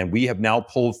end. And we have now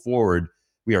pulled forward.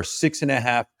 We are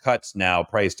 6.5 cuts now,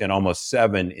 priced in almost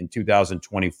 7 in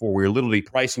 2024. We're literally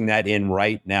pricing that in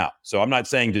right now. So I'm not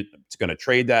saying that it's going to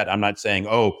trade that. I'm not saying,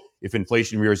 if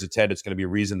inflation rears its head, it's going to be a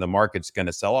reason the market's going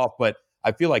to sell off. But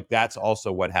I feel like that's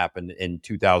also what happened in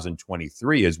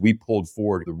 2023 as we pulled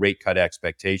forward the rate cut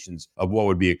expectations of what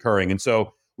would be occurring. And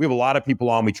so we have a lot of people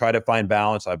on. We try to find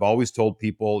balance. I've always told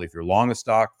people, if you're long a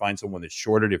stock, find someone that's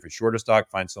short it. If you're short a stock,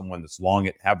 find someone that's long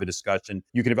it. Have a discussion.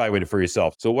 You can evaluate it for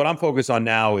yourself. So what I'm focused on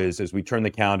now is, as we turn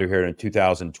the calendar here in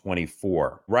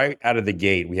 2024, right out of the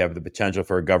gate, we have the potential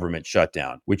for a government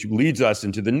shutdown, which leads us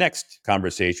into the next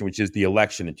conversation, which is the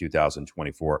election in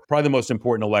 2024. Probably the most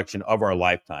important election of our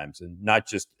lifetimes, and not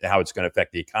just how it's going to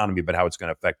affect the economy, but how it's going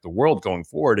to affect the world going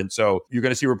forward. And so you're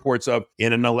going to see reports of,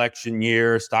 in an election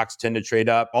year, stocks tend to trade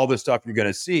up. up, all this stuff you're going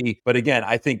to see. But again,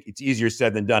 I think it's easier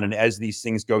said than done. And as these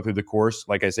things go through the course,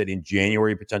 like I said, in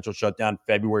January, potential shutdown,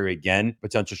 February again,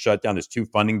 potential shutdown. There's 2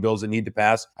 funding bills that need to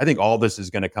pass. I think all this is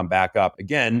going to come back up.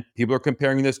 Again, people are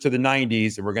comparing this to the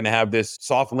 90s, and we're going to have this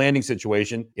soft landing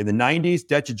situation. In the 90s,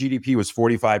 debt to GDP was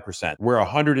 45%. We're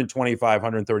 125,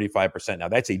 135% now.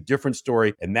 That's a different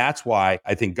story. And that's why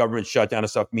I think government shutdown and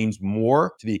stuff means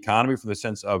more to the economy from the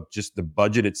sense of just the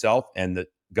budget itself and the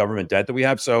government debt that we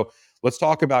have. So let's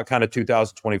talk about kind of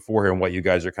 2024 here and what you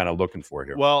guys are kind of looking for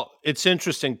here. Well, it's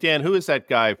interesting. Dan, who is that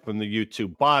guy from the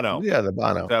YouTube? Bono. Yeah, the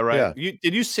Bono. Is that right?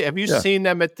 Yeah. Have you seen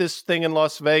them at this thing in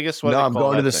Las Vegas? No, I'm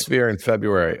going to the Sphere in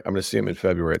February. I'm going to see him in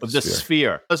February at the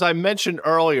Sphere. As I mentioned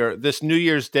earlier, this New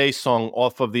Year's Day song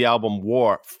off of the album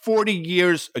War, 40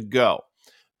 years ago.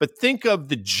 But think of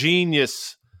the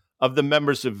genius of the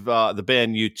members of the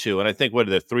band U2. And I think, what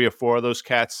are there, 3 or 4 of those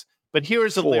cats? But here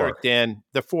is a lyric, Dan.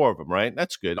 There are 4 of them, right?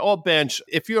 That's good. All bands,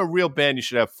 if you're a real band, you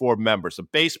should have 4 members: a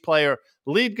bass player,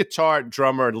 lead guitar,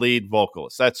 drummer, lead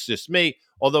vocalist. That's just me,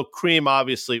 although Cream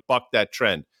obviously bucked that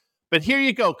trend. But here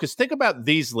you go, because think about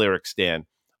these lyrics, Dan.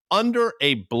 Under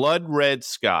a blood red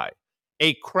sky,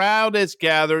 a crowd has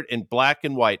gathered in black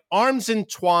and white, arms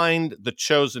entwined, the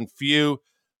chosen few.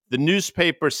 The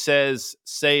newspaper says,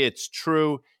 say it's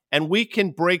true, and we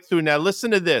can break through. Now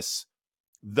listen to this.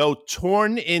 Though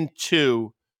torn in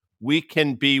 2, we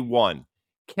can be one.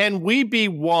 Can we be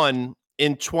one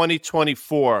in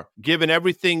 2024, given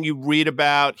everything you read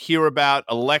about, hear about,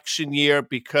 election year?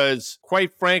 Because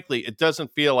quite frankly, it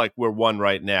doesn't feel like we're one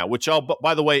right now, which,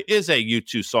 by the way, is a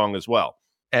U2 song as well.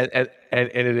 And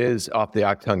it is off the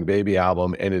Achtung Baby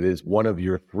album, and it is one of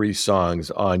your 3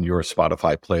 songs on your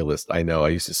Spotify playlist. I know I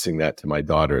used to sing that to my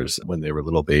daughters when they were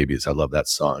little babies. I love that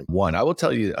song. One, I will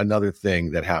tell you another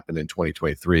thing that happened in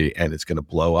 2023, and it's going to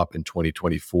blow up in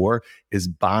 2024, is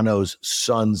Bono's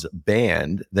son's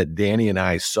band that Danny and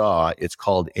I saw. It's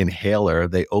called Inhaler.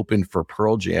 They opened for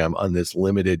Pearl Jam on this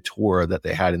limited tour that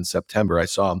they had in September. I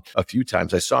saw them a few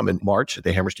times. I saw them in March at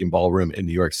the Hammerstein Ballroom in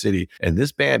New York City, and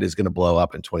this band is going to blow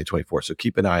up in 2024. So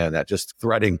keep an eye on that, just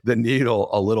threading the needle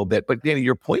a little bit. But Danny,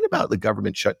 your point about the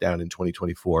government shutdown in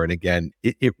 2024, and again,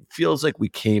 it feels like we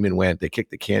came and went. They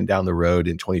kicked the can down the road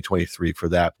in 2023 for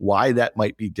that. Why that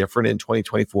might be different in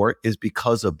 2024 is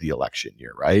because of the election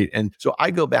year, right? And so I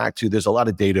go back to, there's a lot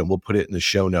of data, and we'll put it in the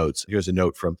show notes. Here's a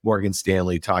note from Morgan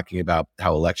Stanley talking about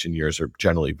how election years are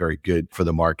generally very good for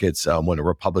the markets. When a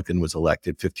Republican was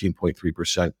elected,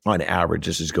 15.3% on average.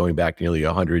 This is going back nearly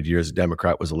 100 years. A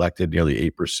Democrat was elected, nearly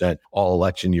 8%. All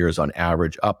election years on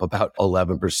average up about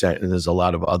 11%. And there's a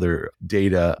lot of other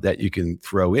data that you can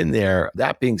throw in there.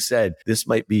 That being said, this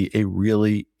might be a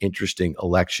really interesting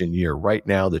election year. Right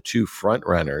now, the 2 front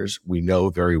runners we know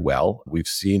very well. We've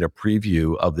seen a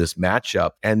preview of this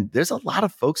matchup, and there's a lot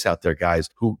of folks out there, guys,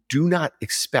 who do not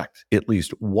expect at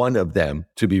least one of them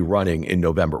to be running in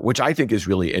November, which I think is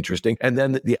really interesting. And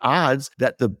then the odds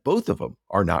that the both of them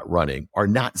are not running are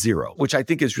not 0, which I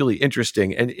think is really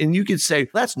interesting. And you could say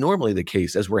that's normally the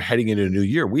case as we're heading into a new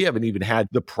year. We haven't even had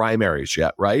the primaries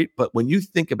yet, right? But when you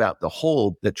think about the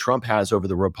hold that Trump has over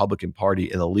the Republican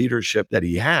Party and the leadership that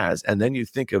he has, and then you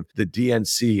think of the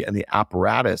DNC and the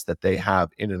apparatus that they have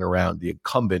in and around the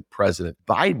incumbent President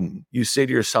Biden, you say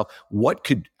to yourself, what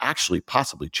could actually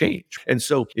possibly change? And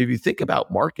so if you think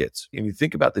about markets and you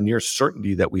think about the near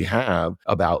certainty that we have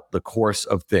about the course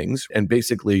of things and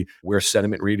basically where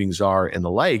sentiment readings are and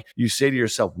the like, you say to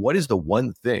yourself, what is the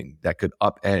one thing that could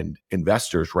upend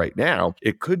investors right now?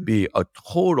 It could be a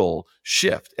total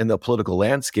shift in the political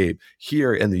landscape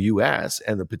here in the US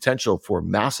and the potential for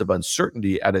massive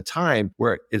uncertainty at a time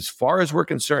where, as far as we're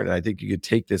concerned, and I think you could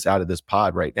take this out of this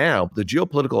pod right now, the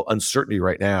geopolitical uncertainty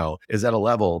right now is at a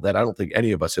level that I don't think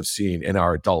any of us have seen in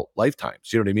our adult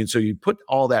lifetimes. You know what I mean? So you put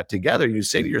all that together and you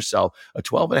say to yourself, a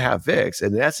 12.5 VIX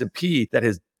and an S&P that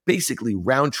has basically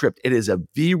round tripped. It is a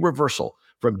V reversal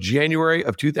from January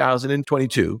of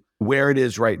 2022, where it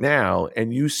is right now.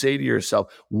 And you say to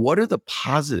yourself, what are the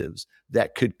positives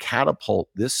that could catapult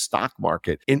this stock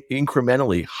market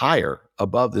incrementally higher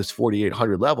above this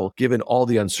 4,800 level, given all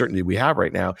the uncertainty we have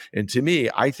right now? And to me,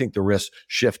 I think the risks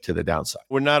shift to the downside.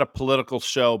 We're not a political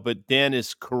show, but Dan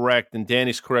is correct, and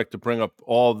Danny's correct to bring up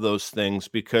all of those things,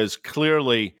 because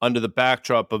clearly under the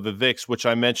backdrop of the VIX, which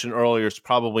I mentioned earlier is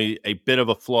probably a bit of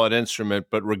a flawed instrument,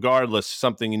 but regardless,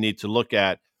 something you need to look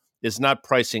at, is not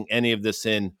pricing any of this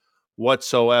in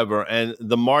whatsoever. And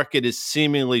the market is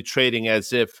seemingly trading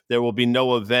as if there will be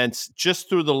no events just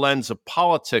through the lens of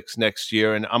politics next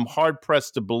year. And I'm hard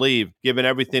pressed to believe, given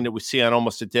everything that we see on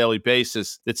almost a daily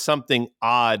basis, that something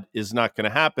odd is not going to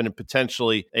happen and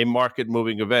potentially a market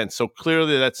moving event. So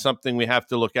clearly that's something we have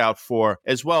to look out for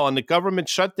as well. And the government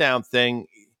shutdown thing,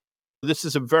 this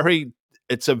is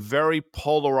it's a very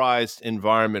polarized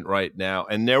environment right now.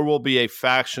 And there will be a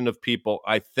faction of people,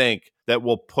 I think, that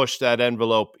will push that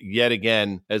envelope yet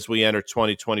again as we enter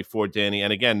 2024, Danny.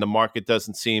 And again, the market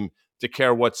doesn't seem to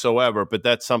care whatsoever, but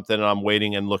that's something I'm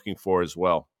waiting and looking for as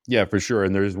well. Yeah, for sure.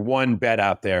 And there's one bet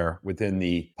out there within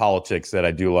the politics that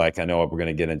I do like. I know we're going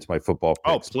to get into my football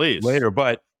picks please later,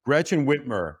 but Gretchen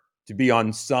Whitmer to be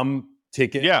on some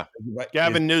ticket. Yeah,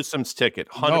 Gavin Newsom's ticket,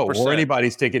 100%. No, or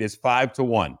anybody's ticket is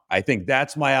 5-1. I think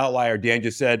that's my outlier. Dan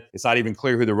just said it's not even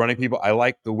clear who the running people. I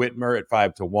like the Whitmer at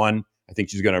 5-1. I think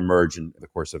she's going to emerge in the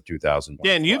course of 2000.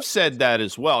 Dan, you've said that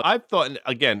as well. I've thought,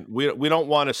 again, we don't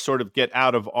want to sort of get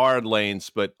out of our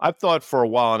lanes, but I've thought for a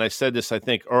while, and I said this, I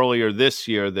think, earlier this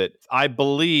year, that I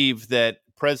believe that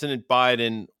President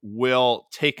Biden will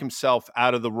take himself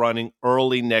out of the running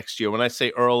early next year. When I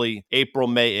say early, April,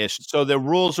 May-ish. So there are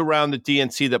rules around the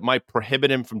DNC that might prohibit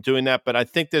him from doing that, but I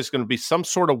think there's going to be some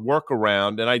sort of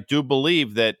workaround, and I do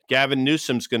believe that Gavin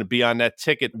Newsom's going to be on that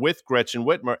ticket with Gretchen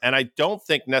Whitmer, and I don't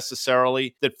think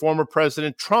necessarily that former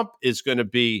President Trump is going to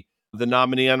be the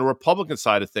nominee on the Republican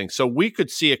side of things. So we could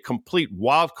see a complete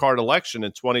wild card election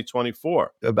in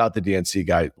 2024. About the DNC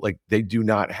guy, like they do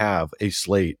not have a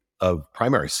slate of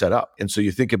primaries set up. And so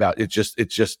you think about it's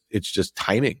just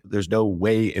timing. There's no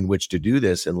way in which to do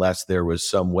this unless there was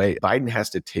some way. Biden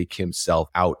has to take himself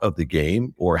out of the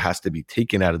game or has to be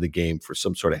taken out of the game for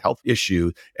some sort of health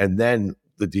issue. And then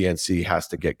the DNC has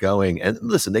to get going. And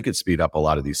listen, they could speed up a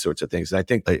lot of these sorts of things. And I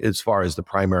think as far as the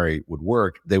primary would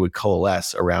work, they would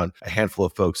coalesce around a handful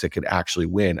of folks that could actually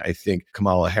win. I think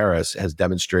Kamala Harris has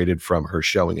demonstrated from her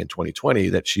showing in 2020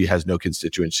 that she has no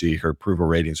constituency. Her approval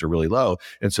ratings are really low.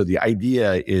 And so the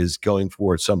idea is going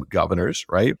for some governors,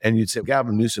 right? And you'd say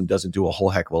Gavin Newsom doesn't do a whole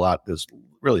heck of a lot. There's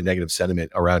really negative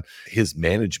sentiment around his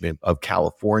management of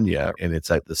California. And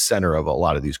it's at the center of a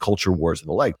lot of these culture wars and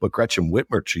the like. But Gretchen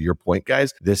Whitmer, to your point,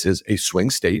 guys, this is a swing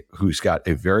state who's got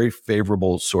a very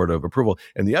favorable sort of approval.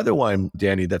 And the other one,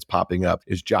 Danny, that's popping up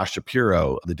is Josh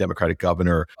Shapiro, the Democratic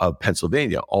governor of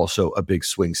Pennsylvania, also a big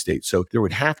swing state. So there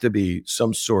would have to be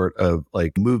some sort of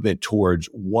like movement towards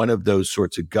one of those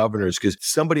sorts of governors because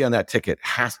somebody on that ticket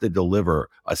has to deliver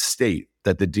a state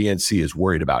that the DNC is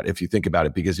worried about, if you think about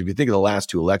it. Because if you think of the last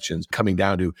two elections coming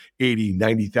down to 80,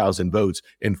 90,000 votes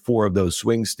in 4 of those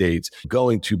swing states,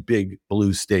 going to big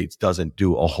blue states doesn't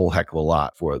do a whole heck of a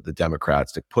lot for the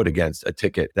Democrats to put against a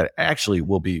ticket that actually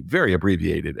will be very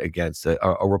abbreviated against a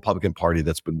Republican Party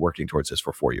that's been working towards this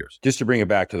for 4 years. Just to bring it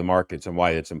back to the markets and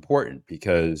why it's important,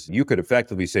 because you could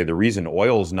effectively say the reason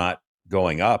oil's not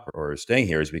going up or staying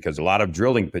here is because a lot of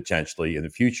drilling potentially in the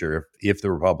future if the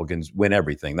Republicans win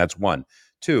everything. That's one.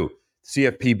 2,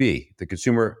 CFPB, the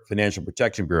Consumer Financial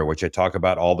Protection Bureau, which I talk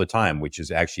about all the time, which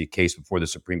is actually a case before the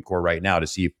Supreme Court right now to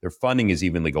see if their funding is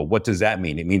even legal. What does that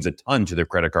mean? It means a ton to their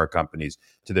credit card companies,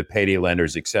 to the payday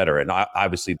lenders, et cetera. And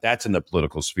obviously that's in the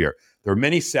political sphere. There are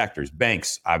many sectors,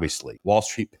 banks, obviously, Wall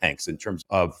Street banks, in terms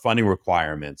of funding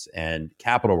requirements and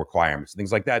capital requirements,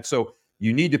 things like that. So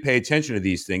you need to pay attention to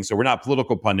these things. So we're not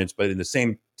political pundits, but in the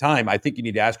same time, I think you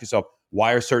need to ask yourself,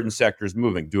 why are certain sectors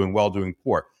moving, doing well, doing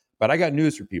poor? But I got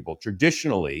news for people.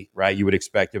 Traditionally, right, you would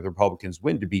expect if the Republicans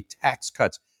win to be tax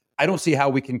cuts. I don't see how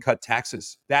we can cut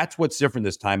taxes. That's what's different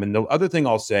this time. And the other thing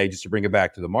I'll say, just to bring it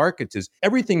back to the markets, is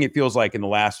everything it feels like in the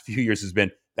last few years has been,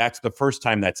 that's the first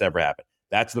time that's ever happened.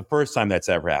 That's the first time that's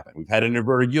ever happened. We've had an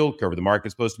inverted yield curve. The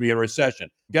market's supposed to be in a recession.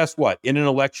 Guess what? In an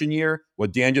election year,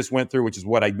 what Dan just went through, which is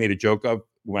what I made a joke of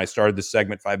when I started this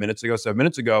segment 7 minutes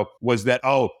ago, was that,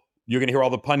 you're going to hear all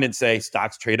the pundits say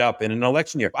stocks trade up in an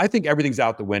election year. I think everything's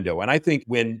out the window. And I think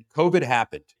when COVID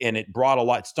happened and it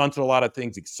stunted a lot of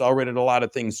things, accelerated a lot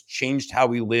of things, changed how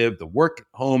we live, the work at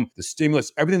home, the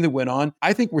stimulus, everything that went on,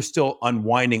 I think we're still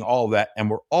unwinding all of that. And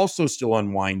we're also still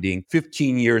unwinding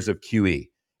 15 years of QE.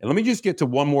 And let me just get to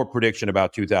one more prediction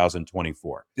about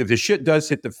 2024. If the shit does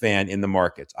hit the fan in the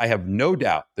markets, I have no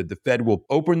doubt that the Fed will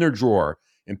open their drawer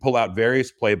and pull out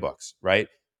various playbooks, right?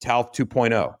 TALF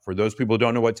 2.0. For those people who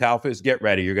don't know what TALF is, get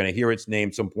ready. You're going to hear its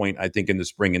name some point, I think, in the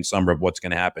spring and summer of what's going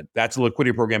to happen. That's a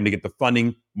liquidity program to get the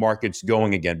funding markets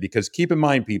going again. Because keep in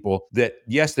mind, people, that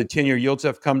yes, the 10-year yields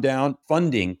have come down.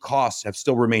 Funding costs have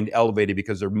still remained elevated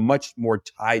because they're much more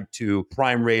tied to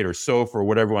prime rate or SOFR or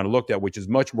whatever you want to look at, which is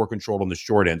much more controlled on the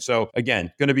short end. So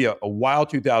again, going to be a wild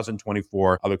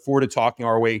 2024. I look forward to talking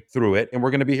our way through it, and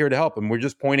we're going to be here to help. And we're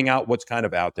just pointing out what's kind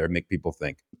of out there and make people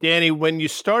think. Danny, when you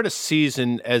start a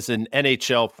season as an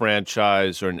NHL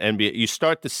franchise or an NBA, you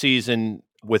start the season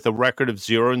with a record of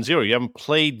 0-0. You haven't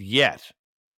played yet.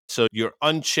 So you're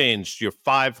unchanged. You're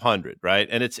 500, right?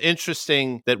 And it's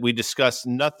interesting that we discussed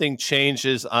nothing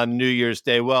changes on New Year's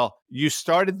Day. Well, you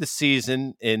started the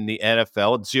season in the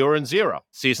NFL at 0-0.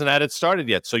 Season hadn't started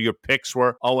yet. So your picks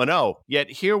were 0-0. Yet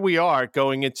here we are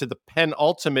going into the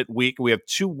penultimate week. We have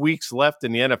 2 weeks left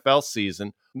in the NFL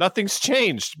season. Nothing's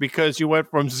changed because you went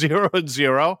from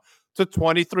 0-0 to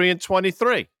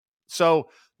 23-23. So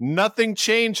nothing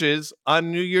changes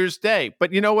on New Year's Day.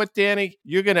 But you know what, Danny?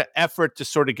 You're going to effort to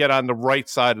sort of get on the right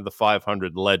side of the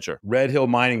 500 ledger. Red Hill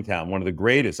Mining Town, one of the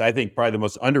greatest, I think probably the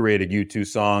most underrated U2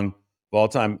 song of all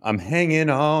time. I'm hanging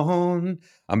on.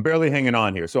 I'm barely hanging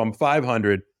on here. So I'm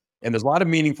 500. And there's a lot of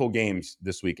meaningful games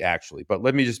this week, actually. But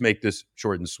let me just make this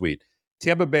short and sweet.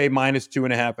 Tampa Bay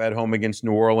 -2.5 at home against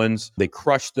New Orleans. They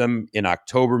crushed them in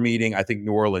October meeting. I think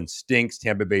New Orleans stinks.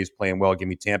 Tampa Bay's playing well. Give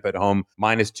me Tampa at home,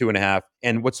 -2.5.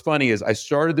 And what's funny is I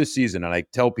started the season, and I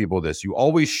tell people this, you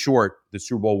always short the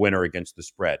Super Bowl winner against the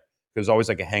spread. There's always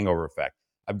like a hangover effect.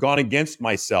 I've gone against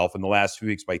myself in the last few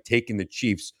weeks by taking the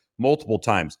Chiefs multiple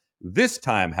times. This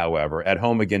time, however, at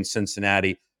home against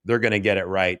Cincinnati, they're going to get it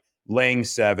right. Laying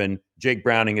 7. Jake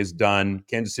Browning is done.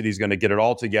 Kansas City's going to get it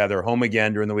all together. Home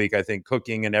again during the week, I think,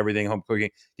 cooking and everything, home cooking.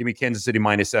 Give me Kansas City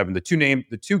 -7.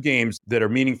 The two games that are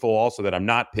meaningful also that I'm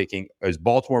not picking is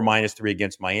Baltimore -3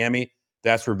 against Miami.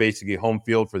 That's for basically home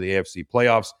field for the AFC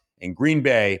playoffs. And Green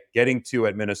Bay getting 2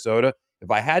 at Minnesota. If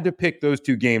I had to pick those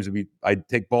 2 games, I'd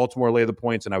take Baltimore, lay the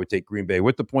points, and I would take Green Bay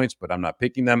with the points, but I'm not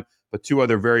picking them. But 2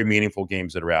 other very meaningful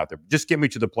games that are out there. Just get me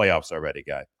to the playoffs already,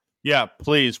 guy. Yeah,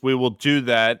 please. We will do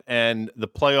that. And the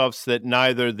playoffs that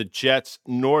neither the Jets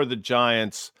nor the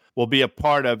Giants will be a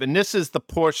part of. And this is the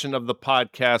portion of the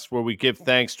podcast where we give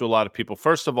thanks to a lot of people.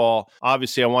 First of all,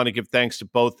 obviously, I want to give thanks to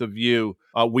both of you.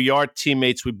 We are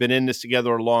teammates. We've been in this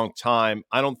together a long time.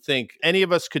 I don't think any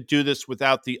of us could do this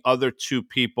without the other 2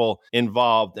 people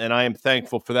involved, and I am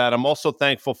thankful for that. I'm also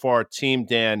thankful for our team,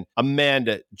 Dan,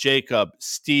 Amanda, Jacob,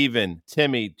 Steven,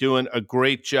 Timmy, doing a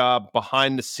great job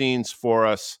behind the scenes for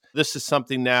us. This is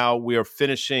something now we are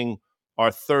finishing our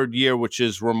 3rd year, which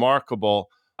is remarkable.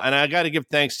 And I got to give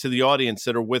thanks to the audience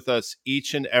that are with us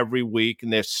each and every week,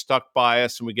 and they're stuck by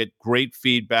us, and we get great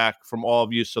feedback from all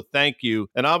of you. So thank you.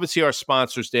 And obviously our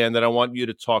sponsors, Dan, that I want you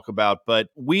to talk about. But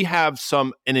we have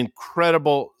an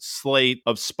incredible slate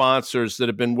of sponsors that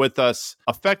have been with us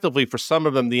effectively for some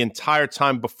of them the entire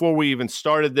time before we even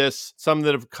started this, some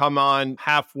that have come on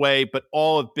halfway, but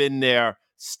all have been there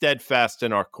steadfast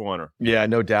in our corner. Yeah,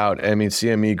 no doubt. I mean,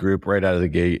 CME Group right out of the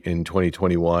gate in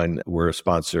 2021, we're a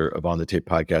sponsor of On the Tape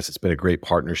podcast. It's been a great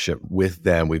partnership with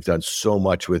them. We've done so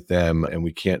much with them, and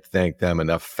we can't thank them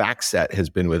enough. FactSet has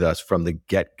been with us from the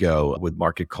get-go with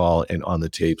Market Call and On the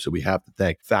Tape. So we have to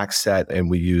thank FactSet, and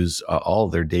we use all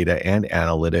of their data and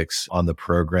analytics on the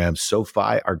program.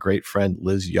 SoFi, our great friend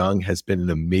Liz Young, has been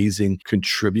an amazing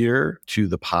contributor to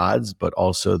the pods, but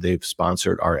also they've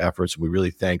sponsored our efforts. We really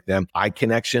thank them.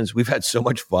 iConnections, we've had so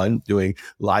much fun doing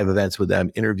live events with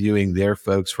them, interviewing their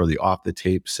folks for the Off the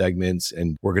Tape segments.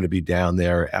 And we're going to be down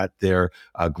there at their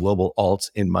Global Alts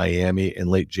in Miami in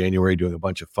late January, doing a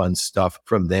bunch of fun stuff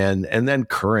from then. And then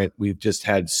Current, we've just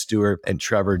had Stuart and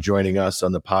Trevor joining us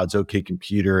on the pods, OK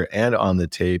Computer and On the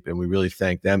Tape. And we really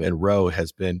thank them. And Ro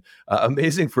has been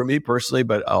amazing for me personally,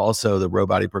 but also the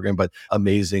Roboty program, but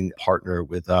amazing partner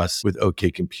with us with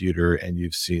OK Computer. And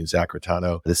you've seen Zach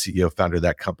Rotano, the CEO, founder of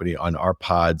that company, on our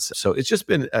pods. So it's just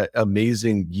been an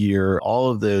amazing year.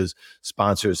 All of those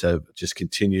sponsors have just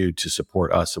continued to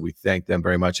support us. So we thank them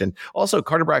very much. And also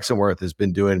Carter Braxton Worth has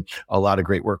been doing a lot of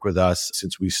great work with us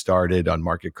since we started on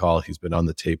Market Call. He's been on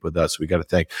the tape with us. We got to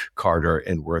thank Carter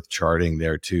and Worth Charting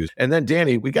there too. And then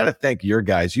Danny, we got to thank your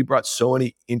guys. You brought so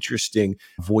many interesting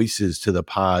voices to the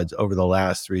pods over the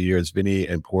last 3 years, Vinny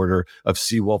and Porter of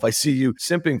Seawolf. I see you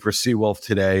simping for Seawolf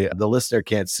today. The listener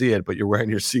can't see it, but you're wearing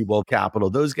your Seawolf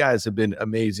capital. Those guys have been been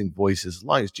amazing voices, as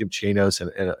long as Jim Chanos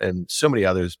and so many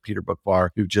others, Peter Bookvar,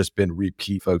 who've just been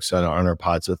repeat folks on our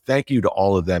pod. So thank you to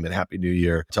all of them and Happy New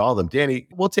Year to all of them. Danny,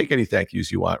 we'll take any thank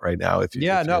yous you want right now.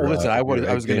 Listen, I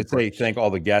was going to say thank all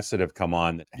the guests that have come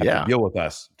on that have to deal with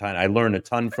us. I learned a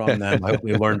ton from them. I hope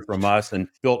they learned from us and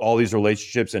built all these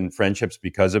relationships and friendships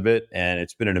because of it. And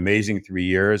it's been an amazing 3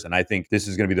 years. And I think this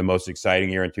is going to be the most exciting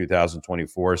year in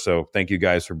 2024. So thank you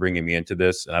guys for bringing me into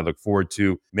this. And I look forward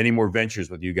to many more ventures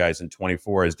with you guys in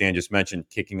 24. As Dan just mentioned,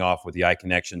 kicking off with the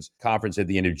iConnections conference at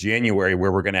the end of January,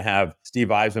 where we're going to have Steve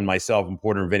Eisman, myself, and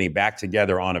Porter and Vinny back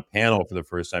together on a panel for the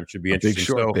first time. Should be interesting. Big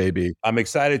Short, baby. I'm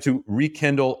excited to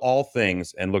rekindle all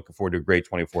things and looking forward to a great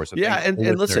 24. So and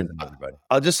listen, everybody.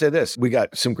 I'll just say this. We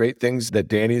got some great things that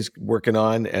Danny's working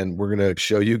on, and we're going to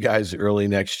show you guys early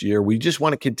next year. We just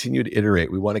want to continue to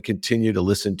iterate. We want to continue to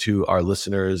listen to our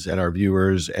listeners and our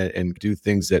viewers and do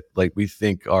things that like we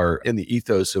think are in the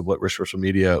ethos of what Risk Social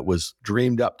Media was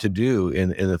dreamed up to do in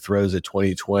the throes of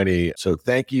 2020. So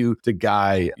thank you to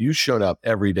Guy. You've shown up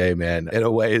every day, man, in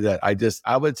a way that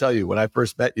I would tell you, when I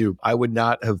first met you, I would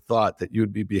not have thought that you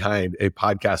would be behind a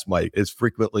podcast mic as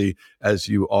frequently as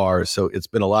you are. So it's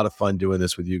been a lot of fun doing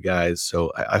this with you guys.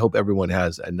 So I hope everyone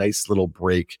has a nice little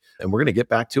break, and we're going to get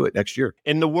back to it next year.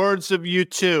 In the words of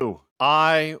U2,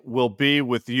 I will be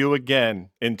with you again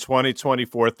in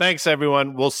 2024. Thanks,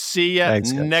 everyone. We'll see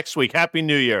you next week. Happy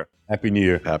New Year. Happy New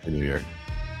Year. Happy New Year.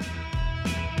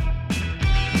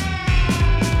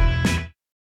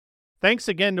 Thanks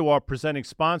again to our presenting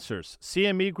sponsors,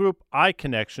 CME Group,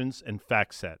 iConnections, and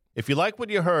FactSet. If you like what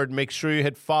you heard, make sure you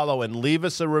hit follow and leave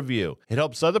us a review. It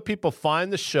helps other people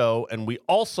find the show, and we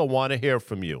also want to hear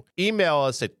from you. Email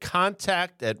us at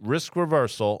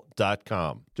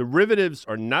contact@riskreversal.com. Derivatives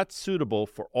are not suitable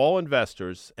for all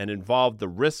investors and involve the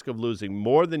risk of losing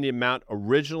more than the amount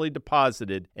originally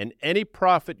deposited and any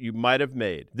profit you might have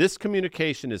made. This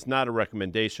communication is not a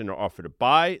recommendation or offer to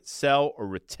buy, sell, or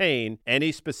retain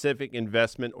any specific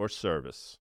investment or service.